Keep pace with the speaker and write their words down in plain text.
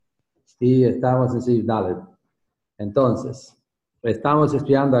Y estamos en Sif Dalet. Entonces, estamos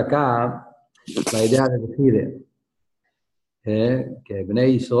estudiando acá la idea de elegir, que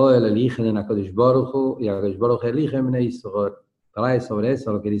Bnei Israel eligen en HaKadosh Baruch Hu, y HaKadosh Baruch Hu elige en Bnei Israel. Trae sobre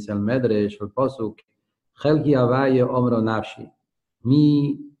eso lo que dice el Medrash, el Posuk, Chelki Avaye Omro Nafshi.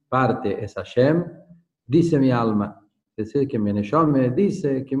 Mi parte es Hashem, dice mi alma. Es decir, que mi Neshome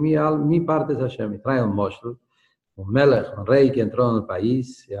dice que mi parte es Hashem. Y trae un Moshel, un Melech, un rey que entró en el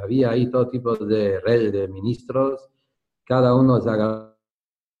país, y había ahí todo tipo de reyes, de ministros, cada uno se agarró,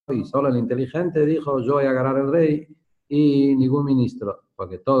 y solo el inteligente dijo, yo voy a agarrar el rey, y ningún ministro,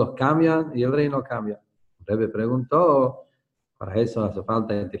 porque todos cambian y el rey no cambia. El Rebbe preguntó, para eso hace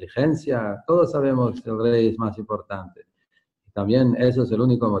falta inteligencia, todos sabemos que el rey es más importante. Y también eso es el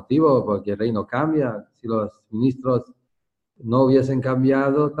único motivo, porque el rey no cambia. Si los ministros no hubiesen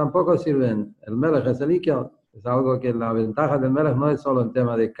cambiado, tampoco sirven. El Melech es el Iker. Es algo que la ventaja del Melech no es solo un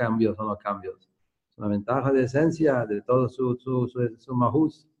tema de cambios o no cambios. Es una ventaja de esencia, de todo su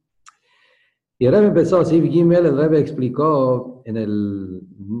mahus. Y el Rebbe empezó así, Gimel, el Rebbe explicó en el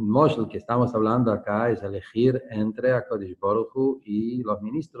Moshel que estamos hablando acá, es elegir entre HaKadosh Baruch Hu y los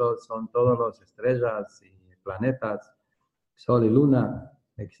ministros, son todos los estrellas y planetas, sol y luna,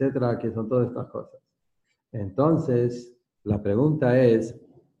 etcétera, que son todas estas cosas. Entonces, la pregunta es,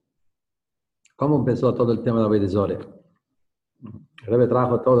 ¿cómo empezó todo el tema de la Avodah Zorah? El Rebbe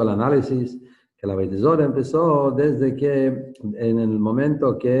trajo todo el análisis, que la Avodah Zorah empezó desde que, en el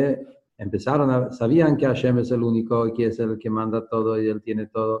momento que sabían que Hashem es el único y que es el que manda todo y él tiene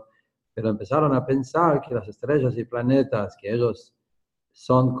todo, pero empezaron a pensar que las estrellas y planetas, que ellos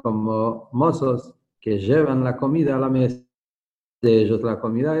son como mozos que llevan la comida a la mesa de ellos, la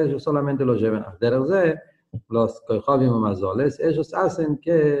comida ellos solamente lo llevan a los Koichovim Mazoles, ellos hacen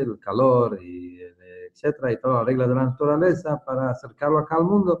que el calor y etcétera, y todas las reglas de la naturaleza para acercarlo acá al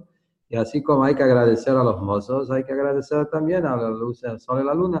mundo. Y así como hay que agradecer a los mozos, hay que agradecer también a la luz del sol y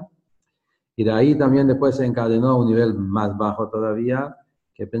la luna. Y de ahí también después se encadenó a un nivel más bajo todavía,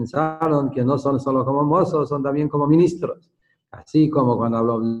 que pensaron que no son solo como mozos, son también como ministros. Así como cuando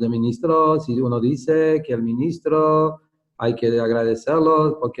hablamos de ministros, si uno dice que el ministro hay que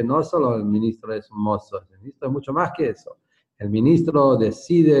agradecerlo, porque no solo el ministro es un mozo, el ministro es mucho más que eso. El ministro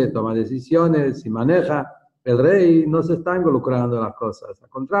decide, toma decisiones y maneja. El rey no se está involucrando en las cosas, al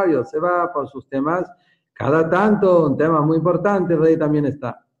contrario, se va por sus temas. Cada tanto, un tema muy importante, el rey también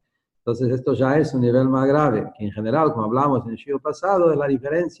está. Entonces esto ya es un nivel más grave, que en general, como hablamos en el shiur pasado, es la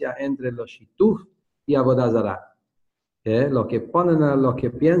diferencia entre los shituf y avodah zarah. Los que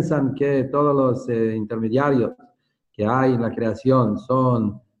piensan que todos los intermediarios que hay en la creación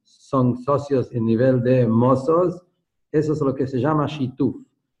son socios en nivel de mozos, eso es lo que se llama shituf.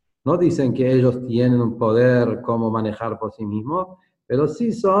 No dicen que ellos tienen un poder como manejar por sí mismos, pero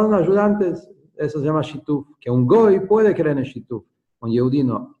sí son ayudantes, eso se llama shituf, que un goy puede creer en shituf, un yehudí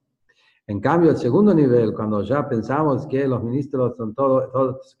no. En cambio, el segundo nivel, cuando ya pensamos que los ministros son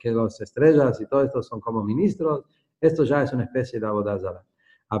todos, que las estrellas y todo esto son como ministros, esto ya es una especie de avodah zarah.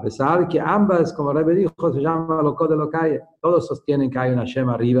 A pesar que ambas, como Rebbe dijo, se llama loco de lo calle, todos sostienen que hay una Hashem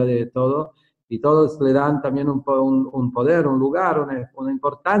arriba de todo, y todos le dan también un poder, un lugar, una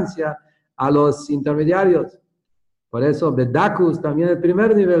importancia a los intermediarios. Por eso, Bedakus, también el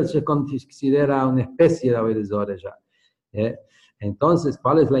primer nivel se considera una especie de avodah zarah ya. Entonces,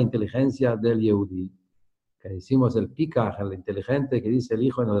 ¿cuál es la inteligencia del Yehudí? Que decimos el Pikach, el inteligente que dice el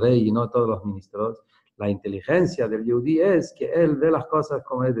hijo en el rey y no todos los ministros. La inteligencia del Yehudí es que él ve las cosas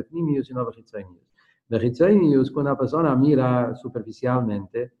como es de Pnimius y no Bechitzonius. Bechitzonius, que una persona mira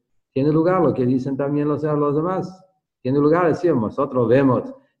superficialmente, tiene lugar lo que dicen también los demás. Tiene lugar, decimos, nosotros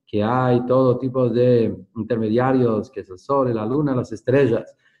vemos que hay todo tipo de intermediarios, que es el sol, la luna, las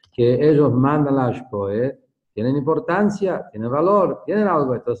estrellas, que ellos mandan la Ashpoe, tienen importancia, tienen valor, tienen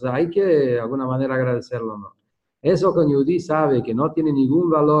algo, entonces hay que de alguna manera agradecerlo, ¿no? Eso que Yehudí sabe que no tiene ningún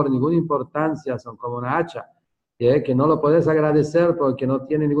valor, ninguna importancia, son como una hacha, que no lo puedes agradecer porque no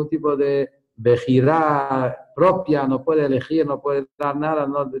tiene ningún tipo de vejidad propia, no puede elegir, no puede dar nada,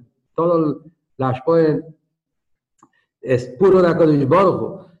 no, todo las puede, es puro de HaKadosh Baruch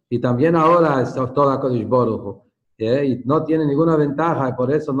Hu, y también ahora es todo HaKadosh Baruch Hu. Y no tiene ninguna ventaja, y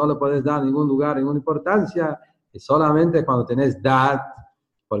por eso no le puedes dar ningún lugar, ninguna importancia, y solamente cuando tenés Dat,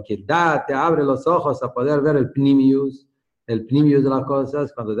 porque el Dat te abre los ojos a poder ver el Pnimius de las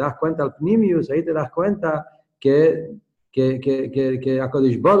cosas. Cuando te das cuenta del Pnimius, ahí te das cuenta que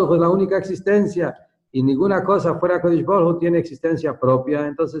HaKadosh Baruch Hu es la única existencia, y ninguna cosa fuera de HaKadosh Baruch Hu tiene existencia propia,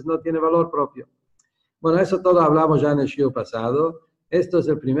 entonces no tiene valor propio. Bueno, eso todo hablamos ya en el shiur pasado. Esto es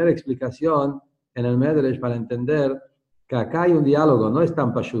la primera explicación en el Medrash para entender que acá hay un diálogo, no es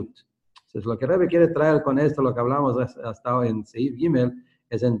tan pashut. Entonces, lo que Rebbe quiere traer con esto, lo que hablamos hasta en Seif Gimel,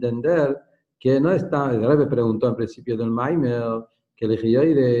 es entender que no está, el Rebbe preguntó al principio del Maimer, que eligió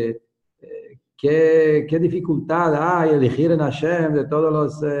y de ¿qué dificultad hay elegir en Hashem de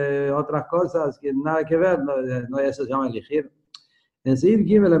todas las otras cosas que nada que ver, no eso se llama elegir. En Seif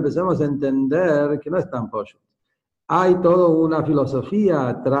Gimel empezamos a entender que no es tan pollo. Hay toda una filosofía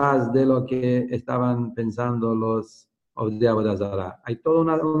atrás de lo que estaban pensando los de Avodah Zarah. Hay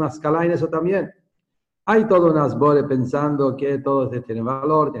toda una escala en eso también. Hay todo un asbore pensando que todos tienen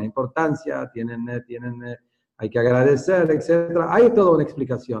valor, tienen importancia, hay que agradecer, etc. Hay toda una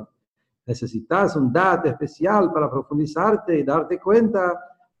explicación. Necesitas un dato especial para profundizarte y darte cuenta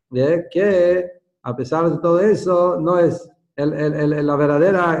de que, a pesar de todo eso, no es la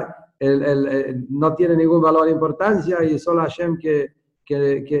verdadera, no tiene ningún valor e importancia y solo Hashem que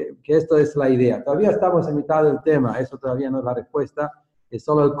esto es la idea. Todavía estamos en mitad del tema, eso todavía no es la respuesta, es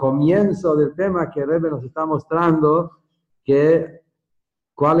solo el comienzo del tema que Rebbe nos está mostrando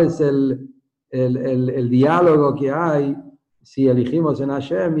cuál es el diálogo que hay si elegimos en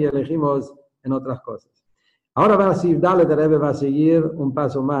Hashem y elegimos en otras cosas. Ahora va a decir, dale, el Rebbe va a seguir un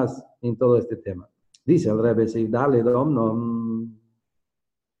paso más en todo este tema. Dice el Rebbe, si dale,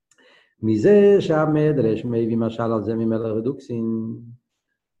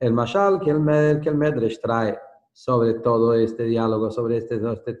 el mashal que el Medrash trae sobre todo este diálogo, sobre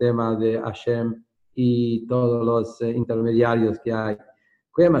este tema de Hashem y todos los intermediarios que hay.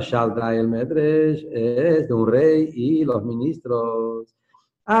 ¿Qué mashal trae el Medrash? Es de un rey y los ministros.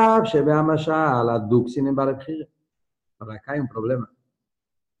 Ahora acá hay un problema.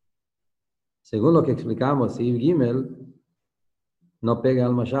 Según lo que explicamos, Seif Gimel no pega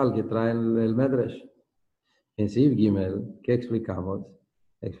al mashal que trae el Medrash. En Seif Gimel, ¿qué explicamos?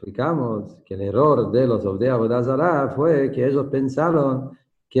 Explicamos que el error de los Ovdei Avodah Zarah fue que ellos pensaron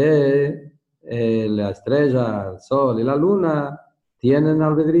que la estrella, el sol y la luna tienen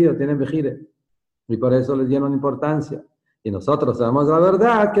albedrío, tienen vejire, y por eso les dieron importancia. Y nosotros sabemos la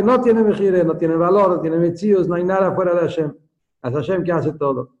verdad, que no tienen vejire, no tienen valor, no tienen metzius, no hay nada fuera de Hashem. Es Hashem que hace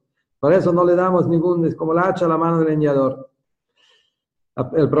todo. Por eso no le damos es como la hacha a la mano del leñador.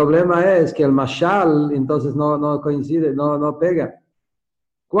 El problema es que el mashal entonces no coincide, no pega.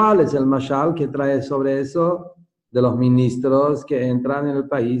 ¿Cuál es el mashal que trae sobre eso? De los ministros que entran en el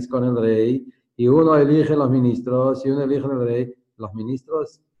país con el rey y uno elige los ministros y uno elige el rey. Los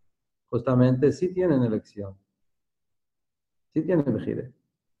ministros justamente sí tienen elección, sí tienen vejire.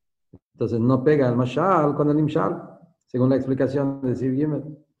 Entonces no pega el mashal con el imshal, según la explicación de Seif Gimel.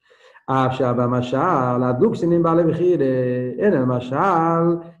 En el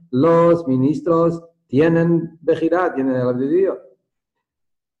mashal los ministros tienen vejirá, tienen el albedrío.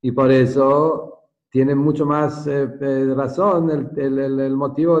 Y por eso tiene mucho más razón el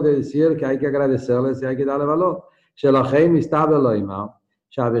motivo de decir que hay que agradecerles y hay que darle valor.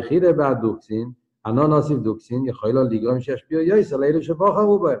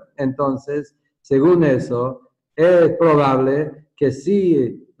 Entonces, según eso, es probable que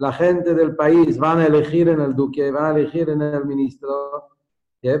si la gente del país van a elegir en el duque, van a elegir en el ministro,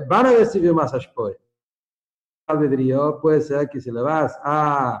 van a recibir más apoyo. Albedrío, puede ser que si le vas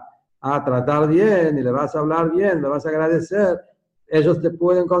a tratar bien y le vas a hablar bien, le vas a agradecer, ellos te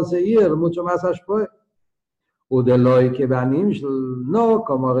pueden conseguir mucho más apoyo. No,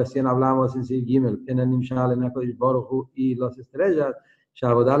 como recién hablamos en Seif Gimel, en el Nimshal, en HaKadosh Baruj Hu y las estrellas,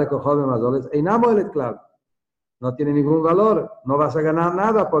 no tiene ningún valor, no vas a ganar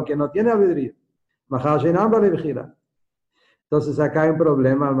nada porque no tiene albedrío. Entonces acá hay un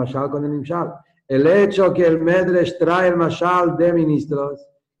problema al mashal con el Nimshal. El hecho que el Medrash trae el mashal de ministros,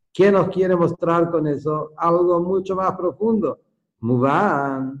 ¿qué nos quiere mostrar con eso? Algo mucho más profundo.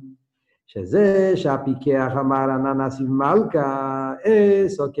 Muban. Eso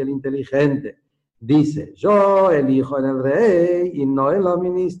que el inteligente dice, yo elijo en el rey y no en los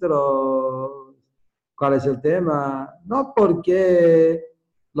ministros. ¿Cuál es el tema? No porque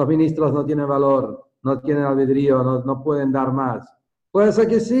los ministros no tienen valor, no tienen albedrío, no pueden dar más. Puede ser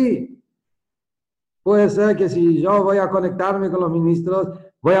que sí. Puede ser que si yo voy a conectarme con los ministros,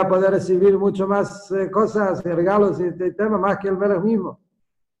 voy a poder recibir mucho más cosas, regalos y temas, más que el Melech mismo.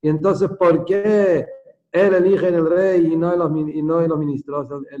 Y entonces, ¿por qué él elige en el rey y no en los ministros,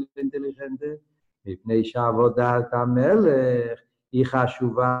 el inteligente? El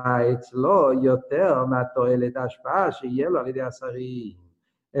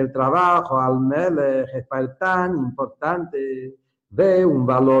trabajo al Melech es para él tan importante, ve un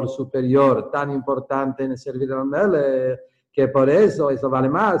valor superior tan importante en el servir al Melech, que por eso vale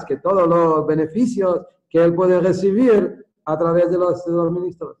más que todos los beneficios que él puede recibir a través de los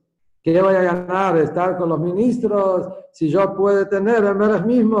ministros. ¿Qué voy a ganar estar con los ministros si yo puedo tener el Melech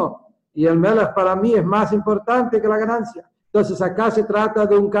mismo? Y el Melech para mí es más importante que la ganancia. Entonces acá se trata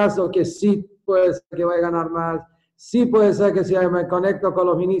de un caso que sí puede ser que voy a ganar más, sí puede ser que si me conecto con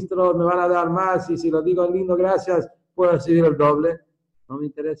los ministros me van a dar más y si lo digo lindo, gracias, puedo recibir el doble. No me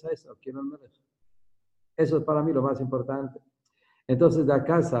interesa eso, quiero el Melech. Eso es para mí lo más importante. Entonces de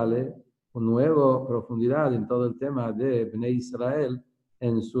acá sale una nueva profundidad en todo el tema de Bnei Israel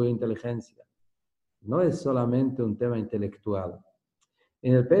en su inteligencia. No es solamente un tema intelectual.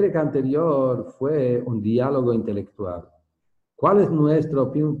 En el Perec anterior fue un diálogo intelectual. ¿Cuál es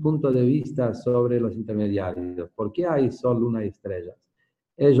nuestro punto de vista sobre los intermediarios? ¿Por qué hay sol, luna y estrellas?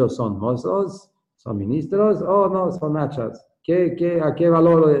 ¿Ellos son mozos, son ministros o no son hachas? ¿A qué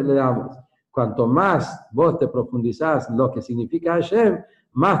valor le damos? Cuanto más vos te profundizás lo que significa Hashem,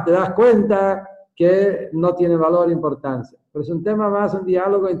 más te das cuenta que no tiene valor e importancia. Pero es un tema más, un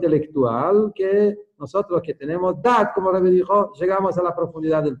diálogo intelectual que nosotros que tenemos dat, como Rebbe dijo, llegamos a la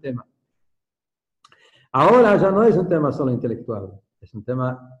profundidad del tema. Ahora ya no es un tema solo intelectual, es un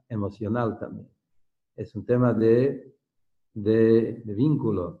tema emocional también. Es un tema de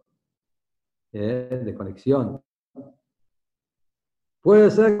vínculo, de conexión.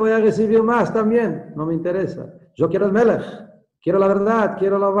 Puede ser que voy a recibir más también, no me interesa. Yo quiero el Melech, quiero la verdad,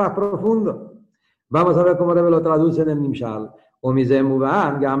 quiero lo más profundo. Vamos a ver cómo Rebbe lo traduce en el Nimshal. ומזה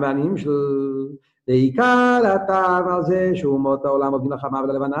מובן גם בנמשל, בעיקר הטעם על זה שאומות העולם עובדים לחמה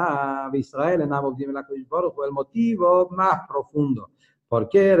וללבנה, וישראל אינם עובדים אל הקדוש ברוך הוא, el motivo más profundo.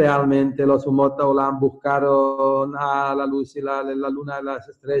 Porque realmente los umot העולם buscaron a la luz y la luna y las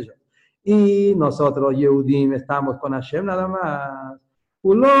estrellas. Y nosotros, Yehudim, estamos con Hashem nada más.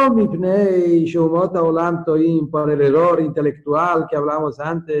 ולא מפני שאומות העולם טועים por el error intelectual que hablamos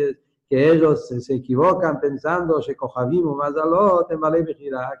antes, que ellos se equivocan pensando que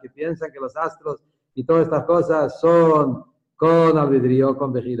piensan que los astros y todas estas cosas son con albedrío,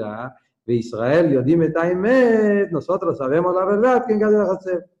 con Bejirá. De Israel, yo dime Taimet, nosotros sabemos la verdad que en cada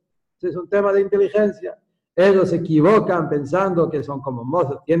es un tema de inteligencia. Ellos se equivocan pensando que son como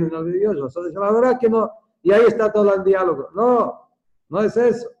mozos, tienen albedrío, nosotros la verdad que no. Y ahí está todo el diálogo. No, no es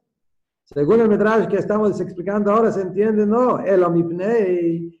eso. Según el Midrash que estamos explicando ahora, se entiende, no, el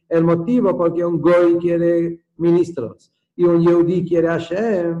motivo porque un Goy quiere ministros y un Yehudi quiere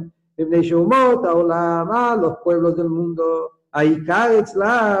Hashem, los pueblos del mundo,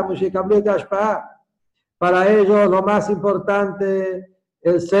 para ellos lo más importante,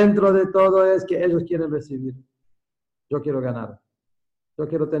 el centro de todo es que ellos quieren recibir. Yo quiero ganar, yo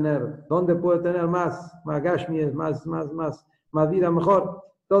quiero tener, ¿dónde puedo tener más? Más Gashmi, más vida mejor,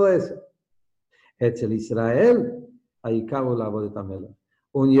 todo eso. Etzel Israel, ahí cabo la voz de Tamela.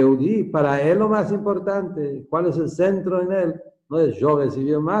 Un Yehudi, para él lo más importante, ¿cuál es el centro en él? No es yo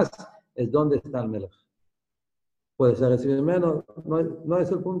recibir más, es dónde está el Melech. Puede ser recibir menos, no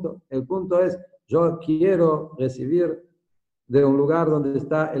es el punto. El punto es, yo quiero recibir de un lugar donde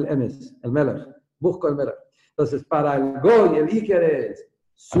está el Emes, el Melech. Busco el Melech. Entonces, para el Goy, el Iker es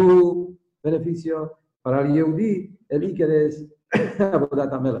su beneficio. Para el Yehudi, el Iker es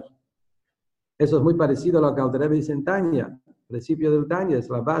Abodat HaMelech. Eso es muy parecido a lo que Alter Rebbe dice en Tanya, principio del Tanya, es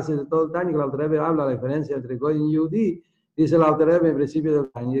la base de todo el Tanya, que el Alter Rebbe habla, la diferencia entre Goy y Yehudi. Dice el Alter Rebbe en principio del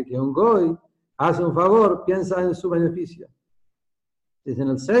Tanya que un Goy hace un favor, piensa en su beneficio. Dice, en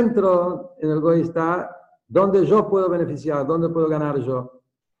el centro, en el Goy está, ¿dónde yo puedo beneficiar? ¿Dónde puedo ganar yo?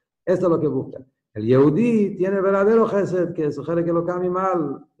 Esto es lo que busca. El Yehudi tiene verdadero Gesed, que sugiere que lo cambie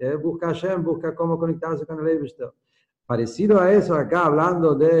mal, busca Hashem, busca cómo conectarse con el Eibishter. Parecido a eso, acá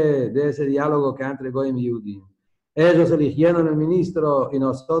hablando de ese diálogo que entre Goyim y Yehudi. Ellos eligieron el ministro y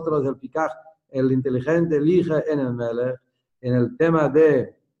nosotros, el Pikach, el inteligente, elige en el Melech, en el tema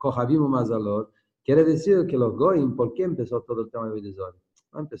de Kohabim Mazalot. Quiere decir que los Goyim, ¿por qué empezó todo el tema de Bedezor?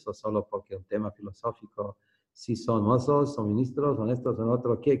 No empezó solo porque un tema filosófico, si son mozos, son ministros, son estos, son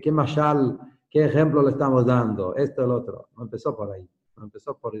otros. ¿Qué mashal, qué ejemplo le estamos dando? Esto, el otro. No empezó por ahí, no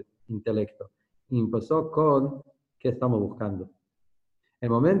empezó por el intelecto. Empezó con ¿qué estamos buscando?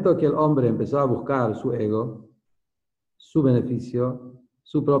 El momento que el hombre empezó a buscar su ego, su beneficio,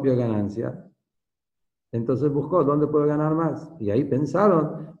 su propia ganancia, entonces buscó dónde puedo ganar más. Y ahí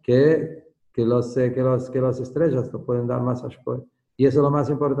pensaron que las estrellas nos pueden dar más ashpoy. Y eso es lo más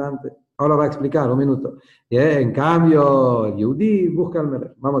importante. Ahora va a explicar, un minuto. En cambio, el Yehudi busca el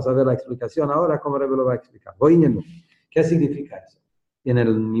Melech. Vamos a ver la explicación ahora, cómo Rebbe lo va a explicar. ¿Qué significa eso? En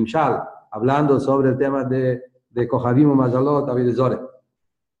el Nimshal, hablando sobre el tema de Kohabim Mazalot, Avidezore.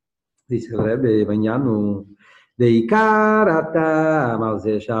 Dice el Rebbe, Bañanu, de Ikar Atam, al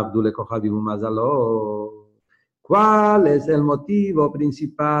ze shavdu le Kohabim Mazalot. ¿Cuál es el motivo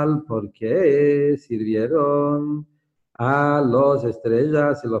principal por qué sirvieron a las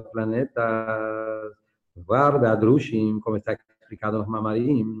estrellas y los planetas? Guarda Drushim, como está explicado en los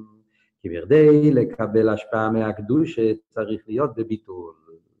Mamarim, que Verdei le cabel ashpa me'akdushe tzarich liot bebitul.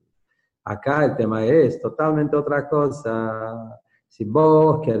 Acá el tema es totalmente otra cosa. Si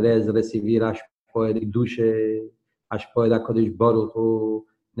vos querés recibir ashpoe de Dushe, ashpoe de HaKadosh Baruch Hu,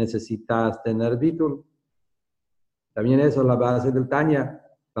 necesitas tener bitul. También eso es la base del Tanya.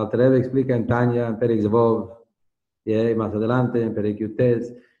 La Treve explica en Tanya, en Perek Zvov, y más adelante en Perek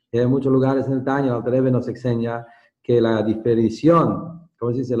Yutes, y en muchos lugares en el Tanya, la Treve nos enseña que la diferenciación,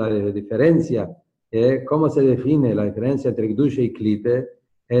 ¿cómo se dice? La diferencia, ¿cómo se define la diferencia entre Gdushe y Klipe?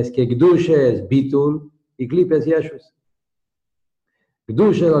 Es que Gdushe es Bitul y Klipe es Yeshus.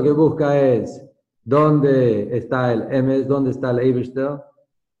 Gdushe lo que busca es dónde está el Emes, dónde está el Eibishter,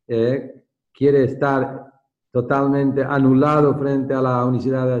 quiere estar totalmente anulado frente a la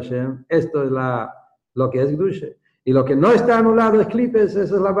unicidad de Hashem. Esto es lo que es Gdushe. Y lo que no está anulado es Klipes,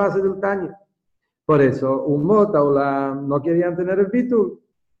 esa es la base del Tanya. Por eso, Umot Aulam no querían tener el Bitul.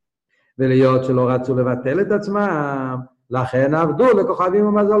 ולהיות שלא רצו לבטל את עצמם, לכן עבדו לכוכבים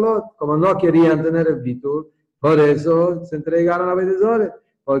ומזלות. Como no querían tener el Bitul, por eso se entregaron a Bedezore.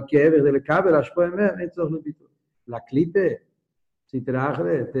 Porque desde el Kabel Ashpoemer, esto es el Bitul. La Klipe, si te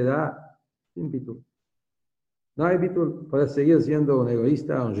da sin Bitul. No hay Bitul, puedes seguir siendo un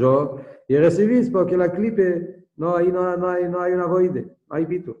egoísta, un yo, y recibís porque la Klipe, no hay una voide, no hay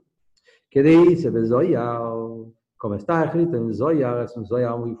Bitul. ¿Qué dice Bezoyao? Como está escrito en Zoyar, es un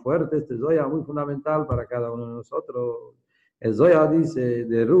Zoyar muy fuerte, este Zoyar muy fundamental para cada uno de nosotros. El Zoyar dice,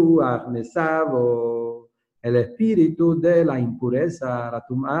 de Ruach Nesabo, el espíritu de la impureza, la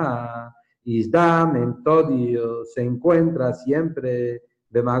Tumá, Isdam en Todio, se encuentra siempre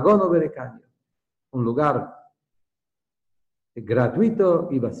de Magono Berecaño, un lugar gratuito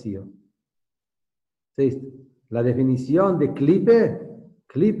y vacío. La definición de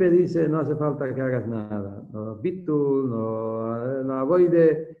Klipe dice, no hace falta que hagas nada. No bitul, no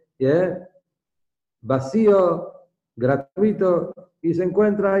avoide, vacío, gratuito, y se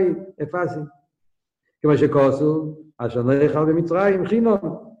encuentra ahí, es fácil. Como está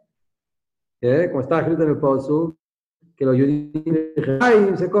escrito en el Posu, que los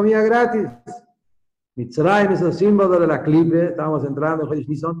judíos se comía gratis. Mitzrayim es el símbolo de la Klipe, estamos entrando en Chodesh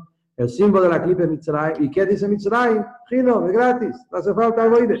Nisan. El símbolo de la Klipe es Mitzrayim. ¿Y qué dice Mitzrayim? Gino, es gratis, no hace falta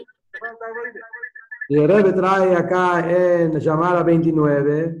avoide. Y el Rebbe trae acá en Shamara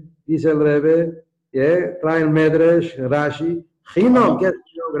 29, dice el Rebbe, trae el Medrash, Rashi, Gino, que es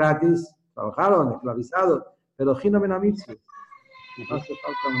gratis, trabajaron, esclavizados, pero Gino Menamitzi. No hace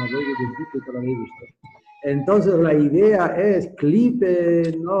falta una ley de tipo para la vista. Entonces la idea es,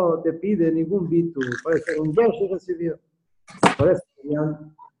 Klipe no te pide ningún bitu, puede ser un dos recibido. Por eso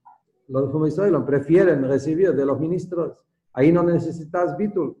los Jumisoilon prefieren recibir de los ministros. Ahí no necesitas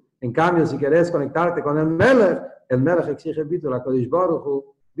bitul. En cambio, si querés conectarte con el Melech exige bitul. A Kodesh Baruch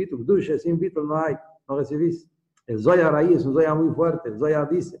Hu, bitul, dushe, sin bitul no hay, no recibís. El Zoyar ahí es un Zoyar muy fuerte. El Zoyar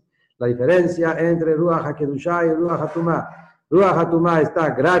dice, la diferencia entre Ruach HaKedushah y Ruach HaTumah. Ruach HaTumah está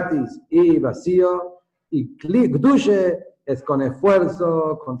gratis y vacío, y Gdushe es con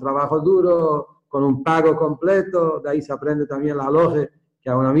esfuerzo, con trabajo duro, con un pago completo. De ahí se aprende también la loge, que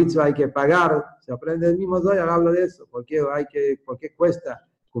a una mitzvah hay que pagar. Se aprende el mismo Zoyar, habla de eso. ¿Por qué cuesta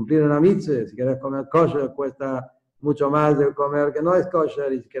cumplir una mitzvah? Si quieres comer kosher, cuesta mucho más de comer que no es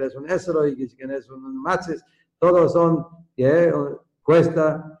kosher. Y si quieres un esro, y si quieres un matzes, todos son,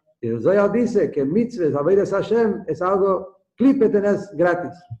 cuesta. Y el Zoyar dice que mitzvah, Avodas Hashem, es algo, Klipe tenés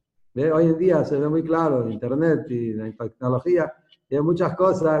gratis. Hoy en día se ve muy claro en internet y en la tecnología, y hay muchas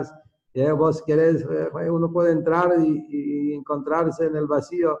cosas. Vos querés, uno puede entrar y encontrarse en el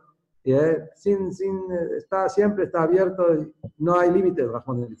vacío, siempre está abierto, no hay límites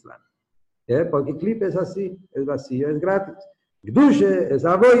bajo el Islam. Porque Klipe es así, es vacío, es gratis. Gdushe es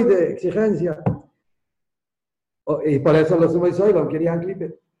avoide, exigencia. Y por eso los Jumisoilon querían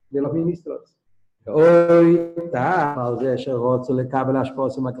Klipe de los ministros. Hoy está, es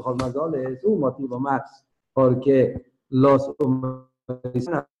un motivo más, porque los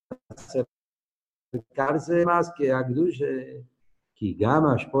Jumisoilon acercarse más que a Gdushe,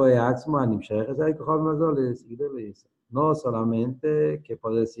 no solamente que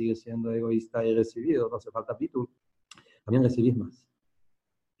puedes seguir siendo egoísta y recibido, no hace falta bitul, también recibís más.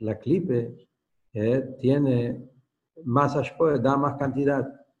 La Klipe tiene más ashpoe, da más cantidad.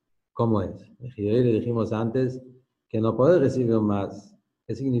 ¿Cómo es? Le dijimos antes que no puede recibir más.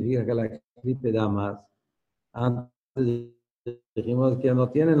 ¿Qué significa que la Klipe da más? Antes dijimos que no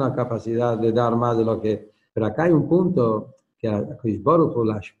tienen la capacidad de dar más de lo que Pero acá hay un punto que Akadosh Baruj Hu,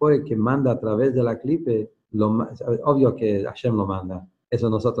 la Ashpoe que manda a través de la clipe, obvio que Hashem lo manda. Eso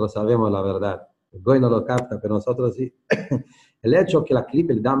nosotros sabemos la verdad. El Goy no lo capta, pero nosotros sí. El hecho que la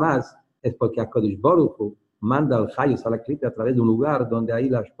clipe le da más es porque Akadosh Baruj Hu manda al Hayus a la clipe a través de un lugar donde ahí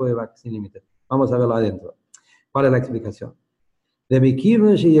la Ashpoe va sin límites. Vamos a verlo adentro. ¿Cuál es la explicación? De mi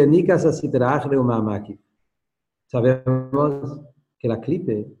kivun sheyenikas asitrach reumamaki. Sabemos que la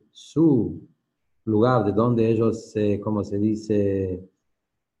clipe, su lugar de donde ellos, como se dice,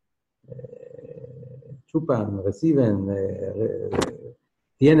 chupan, reciben,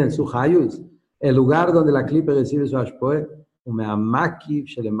 tienen su hayus, el lugar donde la clipe recibe su ashpoe,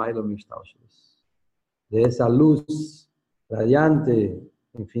 de esa luz radiante,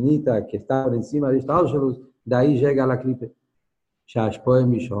 infinita, que está por encima de esta luz, de ahí llega la clipe.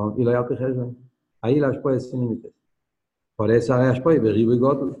 Y lo ahí la ashpoe es sin límites. Por eso la ashpoe, berribo y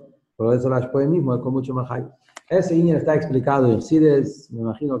gotu. Por eso la ashpoe mismo es con mucho más hayus. Ese INE está explicado en Sides, me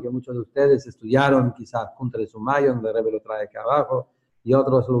imagino que muchos de ustedes estudiaron, quizás Punta de Sumayon, de Rebbe lo trae aquí abajo, y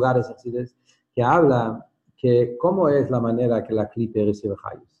otros lugares en Sides, que habla que cómo es la manera que la clipe recibe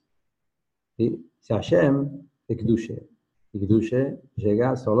Hayus. ¿Sí? Si Hashem es Kdushe, y Kdushe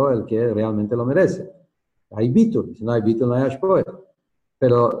llega solo el que realmente lo merece. Hay Bitul, si no hay Bitul no hay Ashpoe.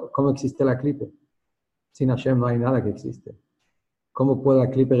 Pero ¿cómo existe la clipe? Sin Hashem no hay nada que existe. ¿Cómo puede la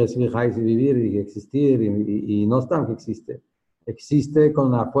clipe recibir Hayus y vivir y existir? Y no es tan que existe. Existe con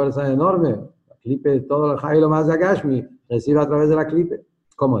una fuerza enorme. La clipe, todo el Hayus, lo más de Agashmi, recibe a través de la clipe.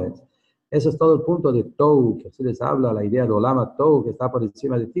 ¿Cómo es? Eso es todo el punto de Tou, que se les habla, la idea de Olama Tou, que está por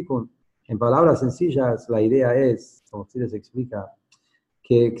encima de Tikkun. En palabras sencillas, la idea es, como se les explica,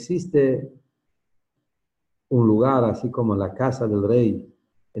 que existe un lugar, así como la casa del rey,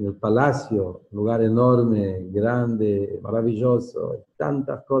 en el palacio, un lugar enorme, grande, maravilloso,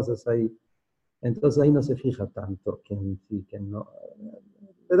 tantas cosas ahí. Entonces ahí no se fija tanto quién sí, quién no.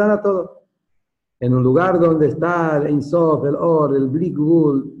 Le dan a todo. En un lugar donde está el Ein Sof, el Or, el Bli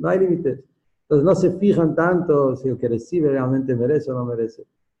Gvul, no hay límites. Entonces no se fijan tanto si el que recibe realmente merece o no merece.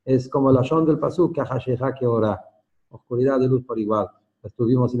 Es como la Shon del Pasuk, que Hasheja que ora, oscuridad de luz por igual.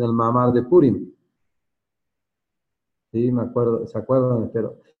 Estuvimos en el Mamar de Purim. Sí, me acuerdo, ¿se acuerdan?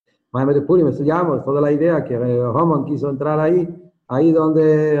 Pero Mamar de Purim estudiamos toda la idea que Haman quiso entrar ahí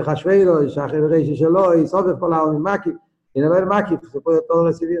donde Hashveiro, Shachevreish y Shelo, y Sofer Polao, y Maki, y en el ver Maki se puede todo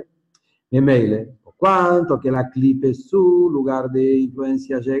recibir. Y Meile, por cuanto que la clipe, su lugar de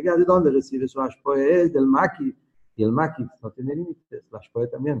influencia llega de donde recibe su Ashpoe, es del Maki, y el Maki no tiene límites, la Ashpoe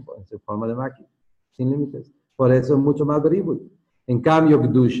también puede ser forma de Maki, sin límites. Por eso es mucho más bribul. En cambio,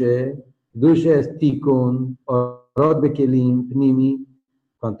 Gdushe es Tikkun, Orod Bekelim, Pnimi,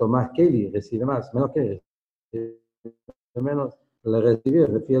 cuanto más Keli recibe más, menos Keli, menos le recibe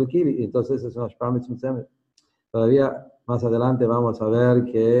el Keli, y entonces es una Ashpoe Mitzvah. Todavía más adelante vamos a ver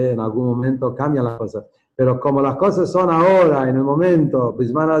que en algún momento cambian las cosas. Pero como las cosas son ahora, en el momento,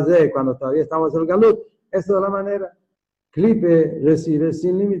 cuando todavía estamos en el Galut, esa es la manera. Clipe recibe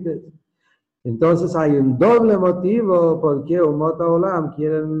sin límites. Entonces hay un doble motivo por qué Umot Olam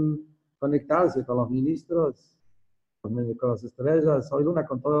quieren conectarse con los ministros, con las estrellas, Soy Luna,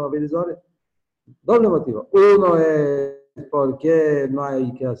 con todos los bendiciones. Doble motivo. Uno es porque no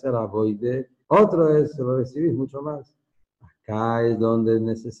hay que hacer avoide. Otro es recibir mucho más. Acá es donde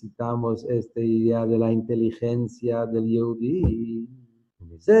necesitamos esta idea de la inteligencia del Yehudi.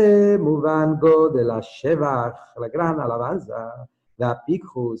 Se muvango de la Shevach, la gran alabanza, la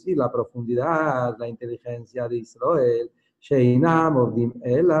Pikhus y la profundidad, la inteligencia de Israel. Sheinam Ovdim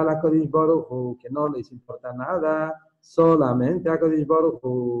Ela la Kodesh Baruch Hu, que no les importa nada, solamente a Kodesh Baruch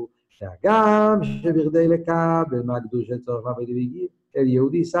Hu. El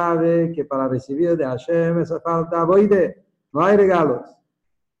Yehudi sabe que para recibir de Hashem hace falta avoide, no hay regalos.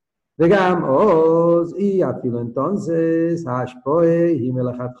 Vegam Oz, y afilo entonces, Ashpoe,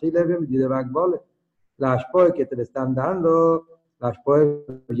 la Ashpoe que te le están dando, la Ashpoe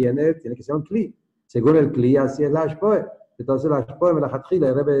viene, tiene que ser un Kli. Según el Kli, así es la Ashpoe. Entonces la Ashpoe me la Hatchile,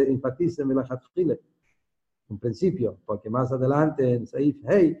 el Rebbe enfatiza me la Hatchile. En principio, porque más adelante en Saif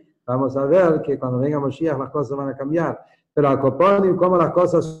Hey, vamos a ver que cuando venga Moshiach las cosas van a cambiar. Pero al Koponim, como las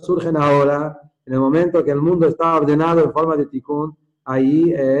cosas surgen ahora, en el momento que el mundo está ordenado en forma de tikkun,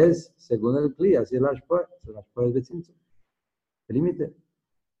 ahí es, según el Kli, así es la Ashpoe es Betzimtzum. El límite.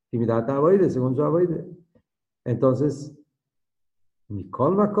 Timidata avoide, según su avoide. Entonces,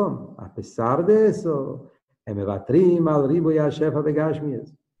 Mikol Makom, a pesar de eso, Emevatrim al Ribo y a Shefa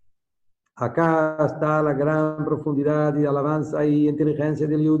Begashmies. Acá está la gran profundidad y alabanza y inteligencia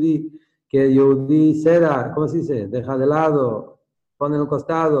del Yehudi, que el Yehudi ceda, ¿cómo se dice? Deja de lado, pone en un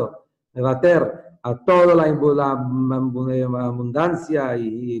costado, mevater, a toda la abundancia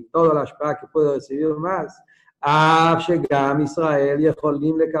y toda la shpa que puedo recibir más, שגם ישראל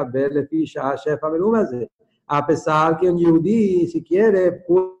יכולים לקבל לפי שעה שפע מלאום הזה. A pesar que un yudí, si quiere,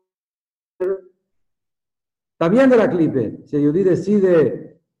 también de la clipe. Si el yudí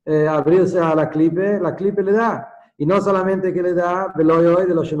decide abrirse a la clipe le da. Y no solamente que le da, de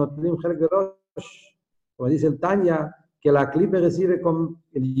los shenotrim helek verosh, como dice el Tanya, que la clipe recibe con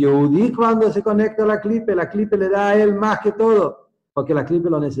el yudí cuando se conecta a la clipe le da a él más que todo, porque la clipe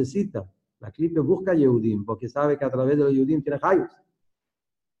lo necesita. La clipe busca Yehudim, porque sabe que a través de los Yehudim tiene Hayus.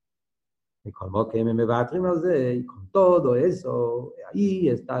 Y como que me va a de y con todo eso, ahí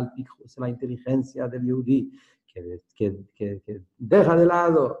está el pijus, la inteligencia del Yehudí, que deja de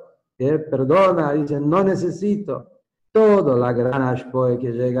lado, que perdona, dice, no necesito. Todo la gran ashpoe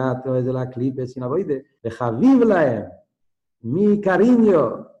que llega a través de la clipe, sin avoide, deja vivla, mi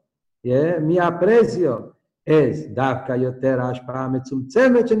cariño, mi aprecio, es דווקא יותר השפעה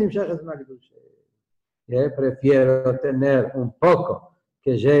מצומצמת שנמשכת מהקדושה. Prefiero tener un poco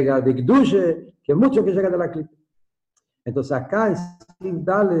que llega de Gdusha que mucho que llega de la clipa. Entonces acá en Siv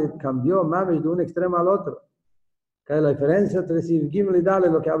Dalet cambió Mamesh de un extremo al otro. Acá es la diferencia entre Siv Gimel y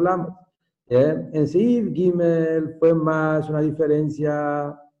Dalet, lo que hablamos. En Siv Gimel fue más una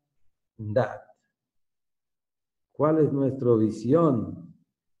diferencia Dat. ¿Cuál es nuestra visión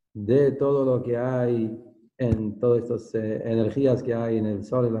de todo lo que hay en todas estas energías que hay en el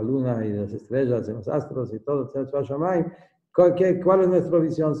sol, en la luna y las estrellas, en los astros y todo, ¿cuál es nuestra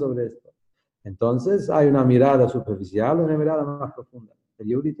visión sobre esto? Entonces hay una mirada superficial, una mirada más profunda. El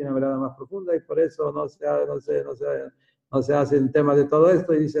Yehudi tiene una mirada más profunda y por eso no se hace el tema de todo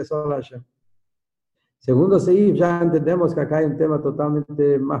esto y dice solo Hashem. Segundo Seif, ya entendemos que acá hay un tema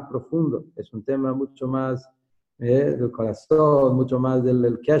totalmente más profundo, es un tema mucho más del corazón, mucho más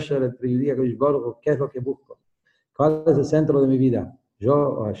del kesher entre Yehudi y Akadosh Baruj Hu. ¿Qué es lo que busco? ¿Cuál es el centro de mi vida? ¿Yo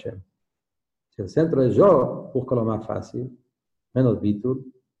o Hashem? Si el centro es yo, busco lo más fácil, menos bitur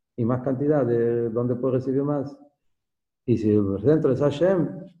y más cantidad de donde puedo recibir más. Y si el centro es Hashem,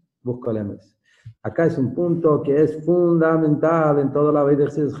 busco el emes. Acá es un punto que es fundamental en toda la vida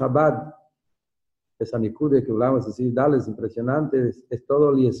de Chabad. Esa nikude que hablamos así, es impresionante, es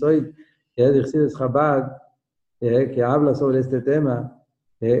todo el yesoid que es de Chabad, que habla sobre este tema,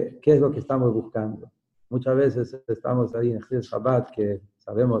 qué es lo que estamos buscando. Muchas veces estamos ahí en Chizdes Chabad, que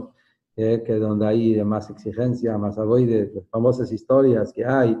sabemos que donde hay más exigencia, más avoide, las famosas historias que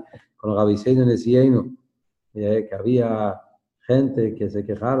hay con Rabiseinu Nesienu, que había gente que se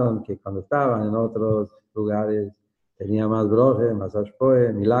quejaron que cuando estaban en otros lugares tenía más broje, más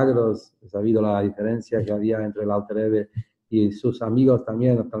ashpoe, milagros. He sabido la diferencia que había entre el Alter Rebbe y sus amigos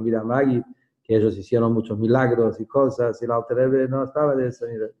también, el Talmid Magid, que ellos hicieron muchos milagros y cosas, y el Alter Rebbe no estaba de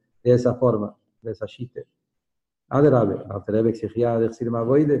esa forma, de esa shite. Adelante, el Alter Rebbe exigía decir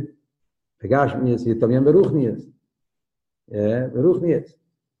Mavoide, Pegashmies y también Beruchnies. Beruchnies.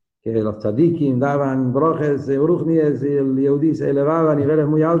 Que los tzadikim daban brojes de Beruchnies y el Yehudi se elevaba a niveles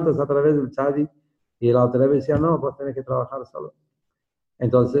muy altos a través del tzadik. Y el Alter Rebbe decía, no, pues tienes que trabajar solo.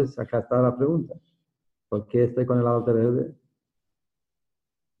 Entonces, acá está la pregunta. ¿Por qué estoy con el Alter Rebbe?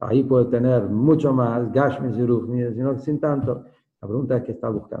 Ahí puede tener mucho más, Gashmis y Ruchnis, sino sin tanto. La pregunta es, ¿qué está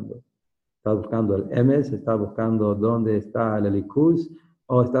buscando? ¿Estás buscando el Emes? ¿Estás buscando dónde está el Elikus?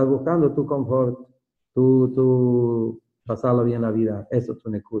 ¿O estás buscando tu confort? Tu pasarlo bien la vida. Eso es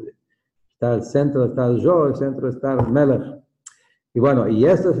tu Nekude. Está el centro, está el yo, el centro está el Melech. Y bueno, y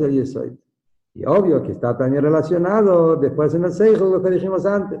esto es el Yesoid. Y obvio que está también relacionado después en el Seichel, lo que dijimos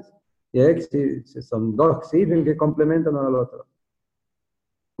antes. Y son dos sifim que complementan uno al otro.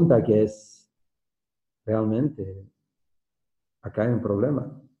 La pregunta que es, realmente, acá hay un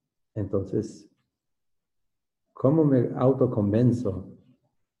problema. Entonces, ¿cómo me autoconvenzo?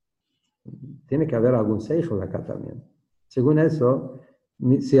 Tiene que haber algún Seichel acá también. Según eso,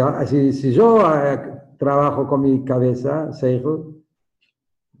 si yo trabajo con mi cabeza, Seichel,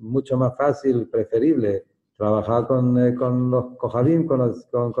 mucho más fácil, preferible, trabajar con los Kohadim, con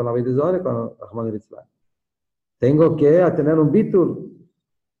la Vidizore, con los Rahman el Islam. Tengo que tener un bitur,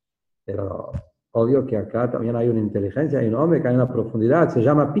 pero obvio que acá también hay una inteligencia, hay un hombre, que hay una profundidad, se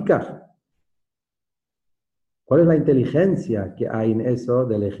llama Pikach. ¿Cuál es la inteligencia que hay en eso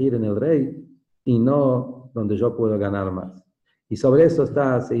de elegir en el rey y no donde yo puedo ganar más? Y sobre eso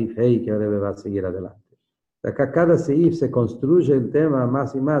está Seif Hei, que debe va a seguir adelante. Acá cada Seif se construye el tema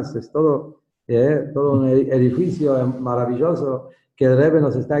más y más, es todo un edificio maravilloso que el Rebbe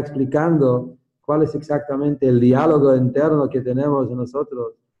nos está explicando cuál es exactamente el diálogo interno que tenemos en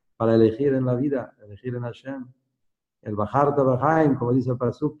nosotros para elegir en la vida, elegir en Hashem. El Bajarte Bajaim, como dice el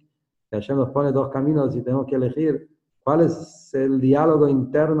Pasuk, que Hashem nos pone dos caminos y tenemos que elegir cuál es el diálogo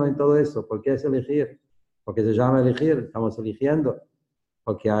interno en todo eso. ¿Por qué es elegir? Porque se llama elegir, estamos eligiendo,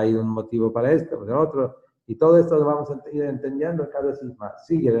 porque hay un motivo para esto, para otro. Y todo esto lo vamos a ir entendiendo cada sifma.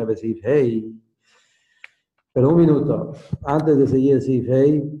 Sigue el Sif Hey. Pero un minuto, antes de seguir el Sif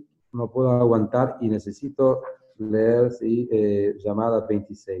Hey, no puedo aguantar y necesito leer llamada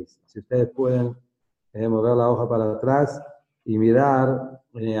 26. Si ustedes pueden mover la hoja para atrás y mirar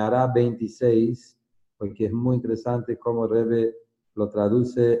hará 26, porque es muy interesante cómo Rebbe lo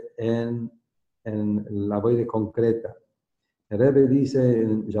traduce en la voz concreta. El Rebbe dice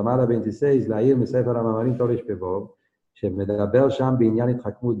en llamada 26, לעיר מספר המאמרים תורש בבוב, שמדבר שם בעניין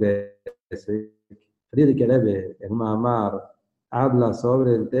התחכמות בעסק. Friedrich Rebbe en un mamar habla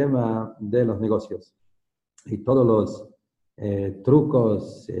sobre el tema de los negocios y todos los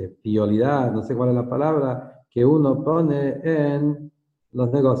trucos, piolidad, no sé cuál es la palabra, que uno pone en los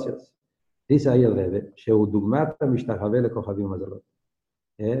negocios. Dice ahí el Rebbe,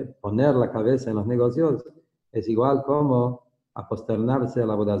 poner la cabeza en los negocios es igual como aposternarse a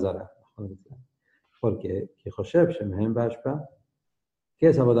la Avodah Zarah. ¿Por qué? ¿Qué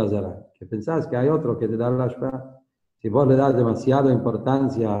es Avodah Zarah? Que pensás que hay otro que te da la ashpa. Si vos le das demasiada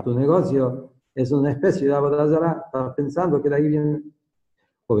importancia a tu negocio, es una especie de Avodah Zarah. Estás pensando que de ahí viene.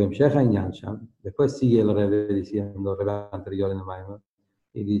 Después sigue el Rebbe diciendo, el Rebbe anterior en el Maimon,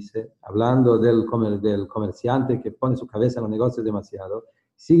 y dice, hablando del comerciante que pone su cabeza en los negocios demasiado,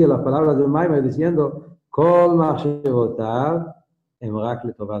 sigue las palabras del Maimon diciendo, Kol machshevotav emrak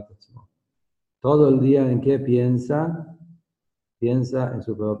letovat atzmo. Todo el día en qué piensa en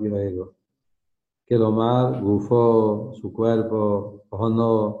su propio ego. Que lo mal gufó, su cuerpo, o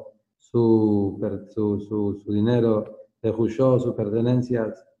no, su dinero, rejushó, sus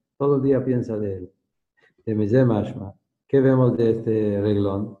pertenencias, todo el día piensa de él. De Mizeh Mashma. ¿Qué vemos de este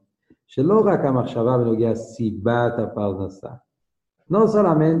reglón? No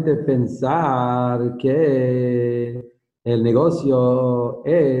solamente pensar que el negocio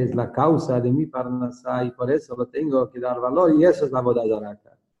es la causa de mi parnasá y por eso lo tengo que dar valor, y eso es la Avodah Zarah,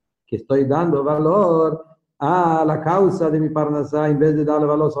 que estoy dando valor a la causa de mi parnasá en vez de darle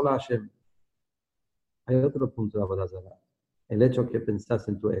valor solo a Hashem. Hay otro punto de Avodah Zarah, el hecho que pensás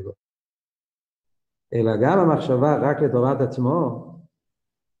en tu ego. El agama machshavá rak letovat atzmo,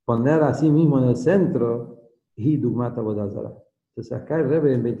 poner a sí mismo en el centro, y dugmat Avodah Zarah. Entonces acá el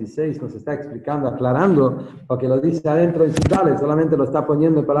Rebbe en 26 nos está explicando, aclarando, porque lo dice adentro en Sidale, solamente lo está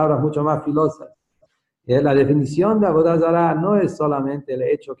poniendo en palabras mucho más filosas. La definición de Avodah Zarah no es solamente el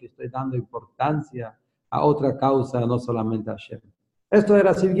hecho que estoy dando importancia a otra causa, no solamente a Hashem. Esto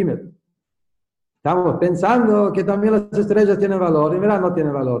era Sif Gimel. Estamos pensando que también las estrellas tienen valor, y mira, no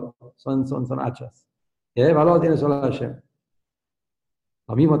tienen valor, son hachas. El valor tiene solo Hashem.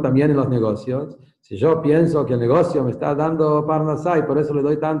 Lo mismo también en los negocios. Si yo pienso que el negocio me está dando parnasá y por eso le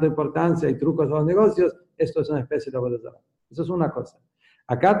doy tanta importancia y trucos a los negocios, esto es una especie de Avodah Zarah. Eso es una cosa.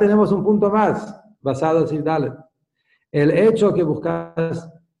 Acá tenemos un punto más, basado en Sif Dalet. El hecho que buscas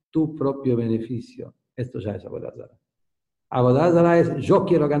tu propio beneficio. Esto ya es Avodah Zarah. Avodah Zarah es yo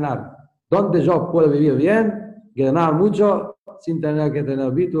quiero ganar. ¿Dónde yo puedo vivir bien? Ganar mucho sin tener que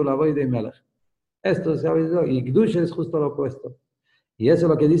tener bitul, avoid y melech. Esto es Avodah. Y Kdush es justo lo opuesto. Y eso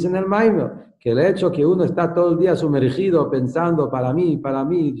es lo que dice en el Maimon, que el hecho que uno está todo el día sumergido pensando para mí,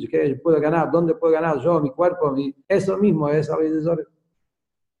 ¿qué puedo ganar? ¿Dónde puedo ganar yo, mi cuerpo? Eso mismo es Avodah Zarah.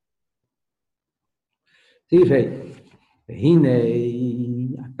 Sí, Fey. והנה,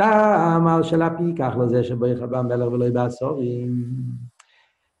 אתה אמר שלפי כך לזה שבריך במלך ולא בעשורים.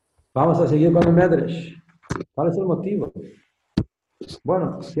 Vamos a seguir con el Medrash. ¿Cuál es el motivo?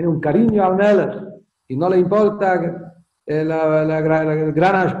 Bueno, tiene un cariño al Melech y no le importa el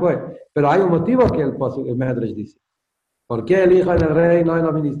gran ashpoe. Pero hay un motivo que el Medrash dice. ¿Por qué el hijo del rey no es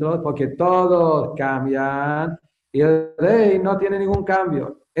los ministros? Porque todos cambian y el rey no tiene ningún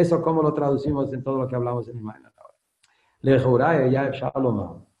cambio. Eso como lo traducimos en todo lo que hablamos en Imagen. Le jurá ya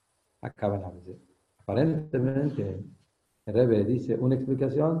Shalom. Acaban de decir. Aparentemente, el Rebbe dice una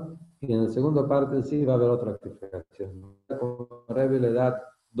explicación y en la segunda parte sí va a haber otra explicación. El Rebbe le da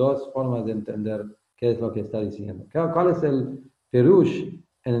dos formas de entender qué es lo que está diciendo. ¿Cuál es el Perush?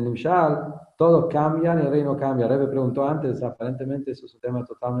 En el Nimshal, todos cambian y el rey no cambia. El Rebbe preguntó antes, aparentemente eso es un tema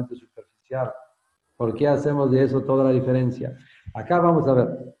totalmente superficial. ¿Por qué hacemos de eso toda la diferencia? Acá vamos a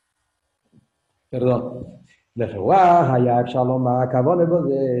ver. Perdón.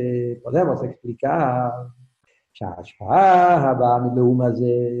 Podemos explicar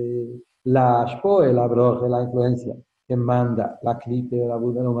la ashpoe, la broje, la influencia, que manda la clipe de la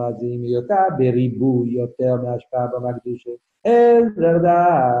Buda Nomazim y Yotá, Beribu, Yoter, Meashpa, Magdushe. Es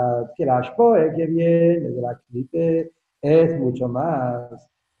verdad que la Ashpoe que viene de la clipe es mucho más,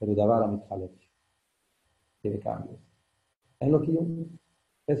 pero Davar Mitjalef, quiere cambios. Es lo que yo,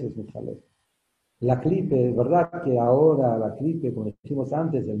 eso es Mitjalef. La clipe, es verdad que ahora la clipe, como dijimos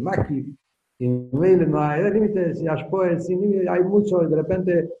antes, el maqui, y no hay límites, y Ashpoe, sin límites, hay mucho, y de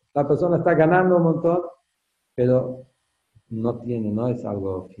repente la persona está ganando un montón, pero no es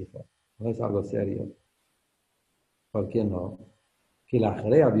algo fijo, no es algo serio. ¿Por qué no? Que la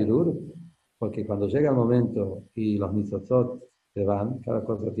Jarea Birur, porque cuando llega el momento y los mitzotzot se van, cada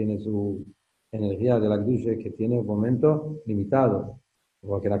cosa tiene su energía de la Gdusha que tiene un momento limitado,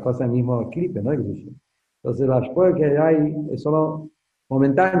 porque la cosa es mismo clipe, no es Gdusha. Entonces la Shpoe que hay es solo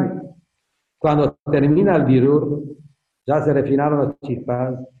momentáneo. Cuando termina el Birur, ya se refinaron los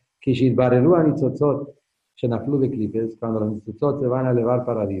chispas, que Shidbareru a mitzotzot, Shenaflu de clipes, cuando los mitzotzot se van a elevar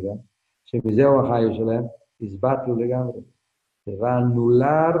para arriba, Shemizeo Ahayo Shelem, Isbatlu Legamre. Se va a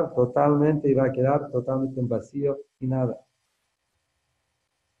anular totalmente y va a quedar totalmente en vacío y nada.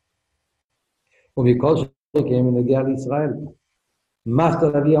 Ubicó que viene a Israel. Más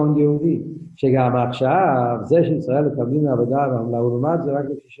todavía un Yehudi. Llega a Machshav, Zesh Israel, Kabina, Vedava, la Urmat,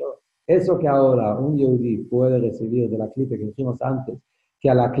 eso que ahora un Yehudi puede recibir de la clipe que dijimos antes,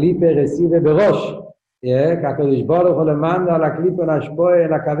 que a la clipe recibe Berosh, que a Kodesh Baruch le manda a la clipe una shpoe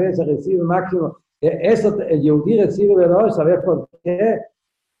en la cabeza, recibe máximo. Eso el Yehudi recibe Berosh, ¿sabes por qué?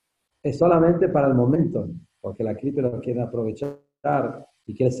 Es solamente para el momento, porque la clipe lo quiere aprovechar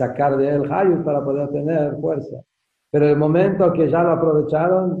y quiere sacar de él Hayus para poder tener fuerza. Pero el momento que ya lo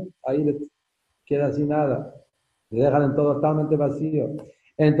aprovecharon, ahí le queda sin nada. Le dejan en todo totalmente vacío.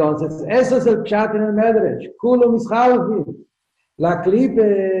 Entonces, eso es el chat en el Medrash. Kulo mishalfi. La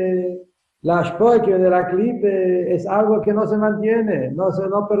clipe, la shpoe de la clipe es algo que no se mantiene,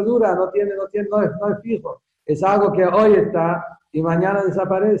 no perdura, no es fijo. Es algo que hoy está y mañana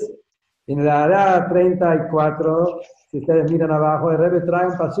desaparece. En la área 34, si ustedes miran abajo, el Rebbe trae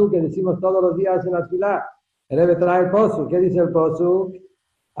un pasú que decimos todos los días en la fila. El Rebbe trae el pasú. ¿Qué dice el pasú?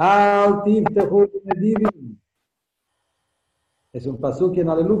 Al tiftehu medivim. Es un pasú que en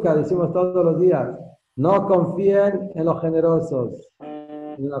Aleluya decimos todos los días. No confíen en los generosos,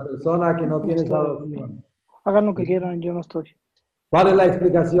 en la persona que no tiene salvación. Hagan lo que quieran, yo no estoy. ¿Cuál es la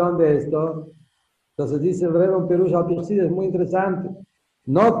explicación de esto? Entonces dice el Rebbe en Perush al es muy interesante.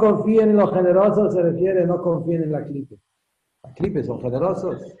 No confíen en los generosos, se refiere, no confíen en la clipe. Las clipes son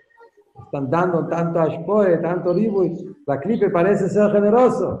generosos. Están dando tanto ashpoe, tanto ribuy. La clipe parece ser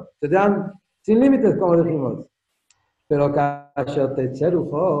generoso. Se dan sin límites, como dijimos. Pero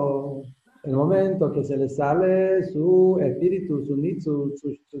el momento que se le sale su espíritu, su nitzu,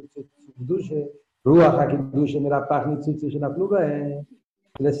 su duche, ruach hakidushe merapach nitzutzi shenafluba,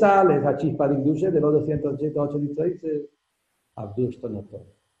 le sale esa chispa de duche de los 288 dice Abdush Tonoto.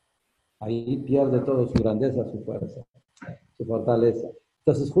 Ahí pierde todo su grandeza, su fuerza, su fortaleza.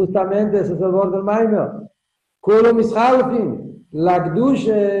 Entonces, justamente ese es el borde del Maimer. Kulo mishalfin, la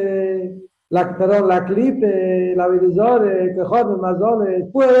gdushe, la clipe, la vidizore, que joder, mazole,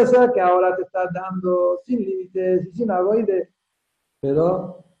 puede ser que ahora te está dando sin límites y sin avoide,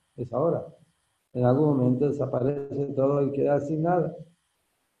 pero es ahora. En algún momento desaparece todo y queda sin nada.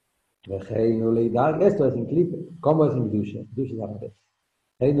 Esto es en clipe. ¿Cómo es en gdushe? Gdushe es al revés.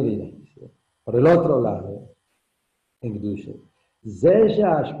 Por el otro lado, en Gdusha.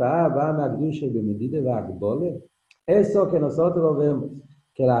 Eso que nosotros vemos,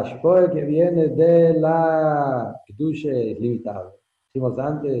 que la Ashpoe que viene de la Gdusha es limitado. Dijimos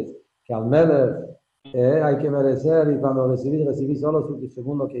antes que al Melech hay que merecer y cuando recibí solo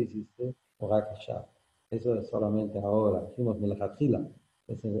según lo que hiciste, eso es solamente ahora. Dijimos Melechatchila,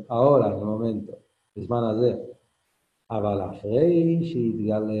 ahora, en el momento. Es Manazé. אבל אחרי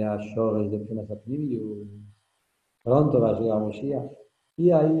שיתגלה השורש מבחינת הפנימיות, pronto va a llegar Moshiach,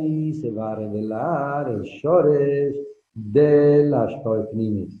 y ahí se va a revelar el shores de la Ashpoe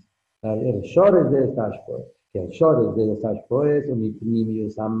Pnimis, el shores de esta Ashpoe, que el shores de esta Ashpoe es un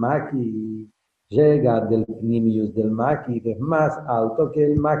Pnimius Amaki, llega del Pnimius del Maki, que es más alto que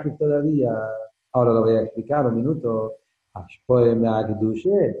el Maki todavía. Ahora lo voy a explicar un minuto. Ashpoe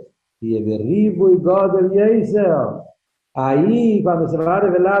Me'agdushe, y Eberibu y Godel Yeiser. Ahí, cuando se va a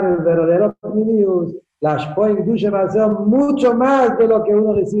revelar el verdadero Pnimius, la Ashpoe Gdusha va a ser mucho más de lo que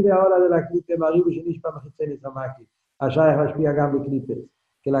uno recibe ahora de la clipe Maribu Shenishpa Machitzeni Samaki. Allá es Hashpia Gambi Clipes,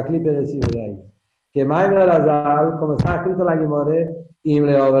 que la clipe recibe de ahí. Que Maimer Azal, como está escrito en la Gemore, Im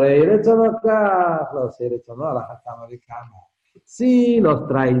le obrei rechonokach, lo se rechonó a la Hatama de Kama. Sí, los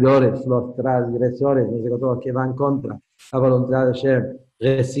traidores, los transgresores, no sé, todos que van contra la voluntad de Hashem,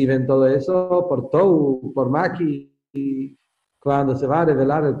 reciben todo eso por Tou, por Maki, y cuando se va a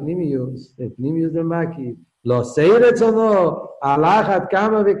revelar el Pnimius del Maki, los Seirets o no, Alajat,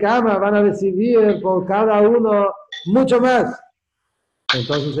 Kama, Bekama, van a recibir por cada uno mucho más.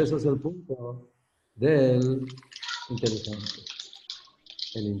 Entonces, eso es el punto del inteligente.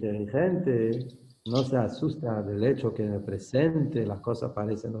 El inteligente no se asusta del hecho que en el presente las cosas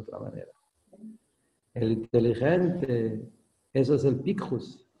parecen de otra manera. El inteligente, eso es el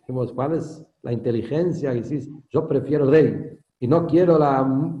picjus. ¿Cuál es la inteligencia? Que dices, yo prefiero el rey y no quiero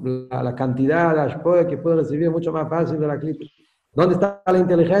la cantidad de ashpoe que puedo recibir mucho más fácil de la clipe. ¿Dónde está la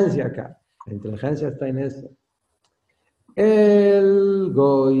inteligencia acá? La inteligencia está en eso. El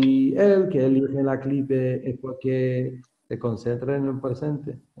goy, el que elige la clipe es porque se concentra en el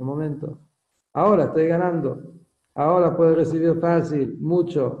presente, en el momento. Ahora estoy ganando. Ahora puedo recibir fácil,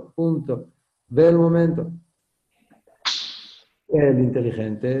 mucho, punto. Ve el momento. El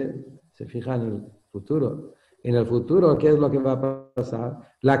inteligente se fija en el futuro. En el futuro, ¿qué es lo que va a pasar?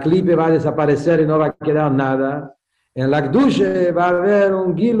 La clipe va a desaparecer y no va a quedar nada. En la Gdushe va a haber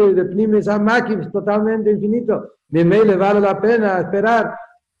un Gilui de Pnimis Amakif totalmente infinito. Le vale la pena esperar.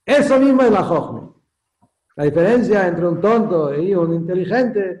 Eso mismo es la Jochme. La diferencia entre un tonto y un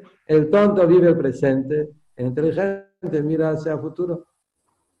inteligente, el tonto vive el presente, el inteligente mira hacia el futuro.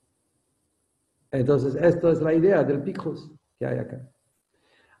 Entonces, esto es la idea del picjus que hay acá.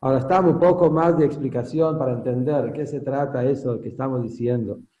 Ahora estamos un poco más de explicación para entender de qué se trata eso que estamos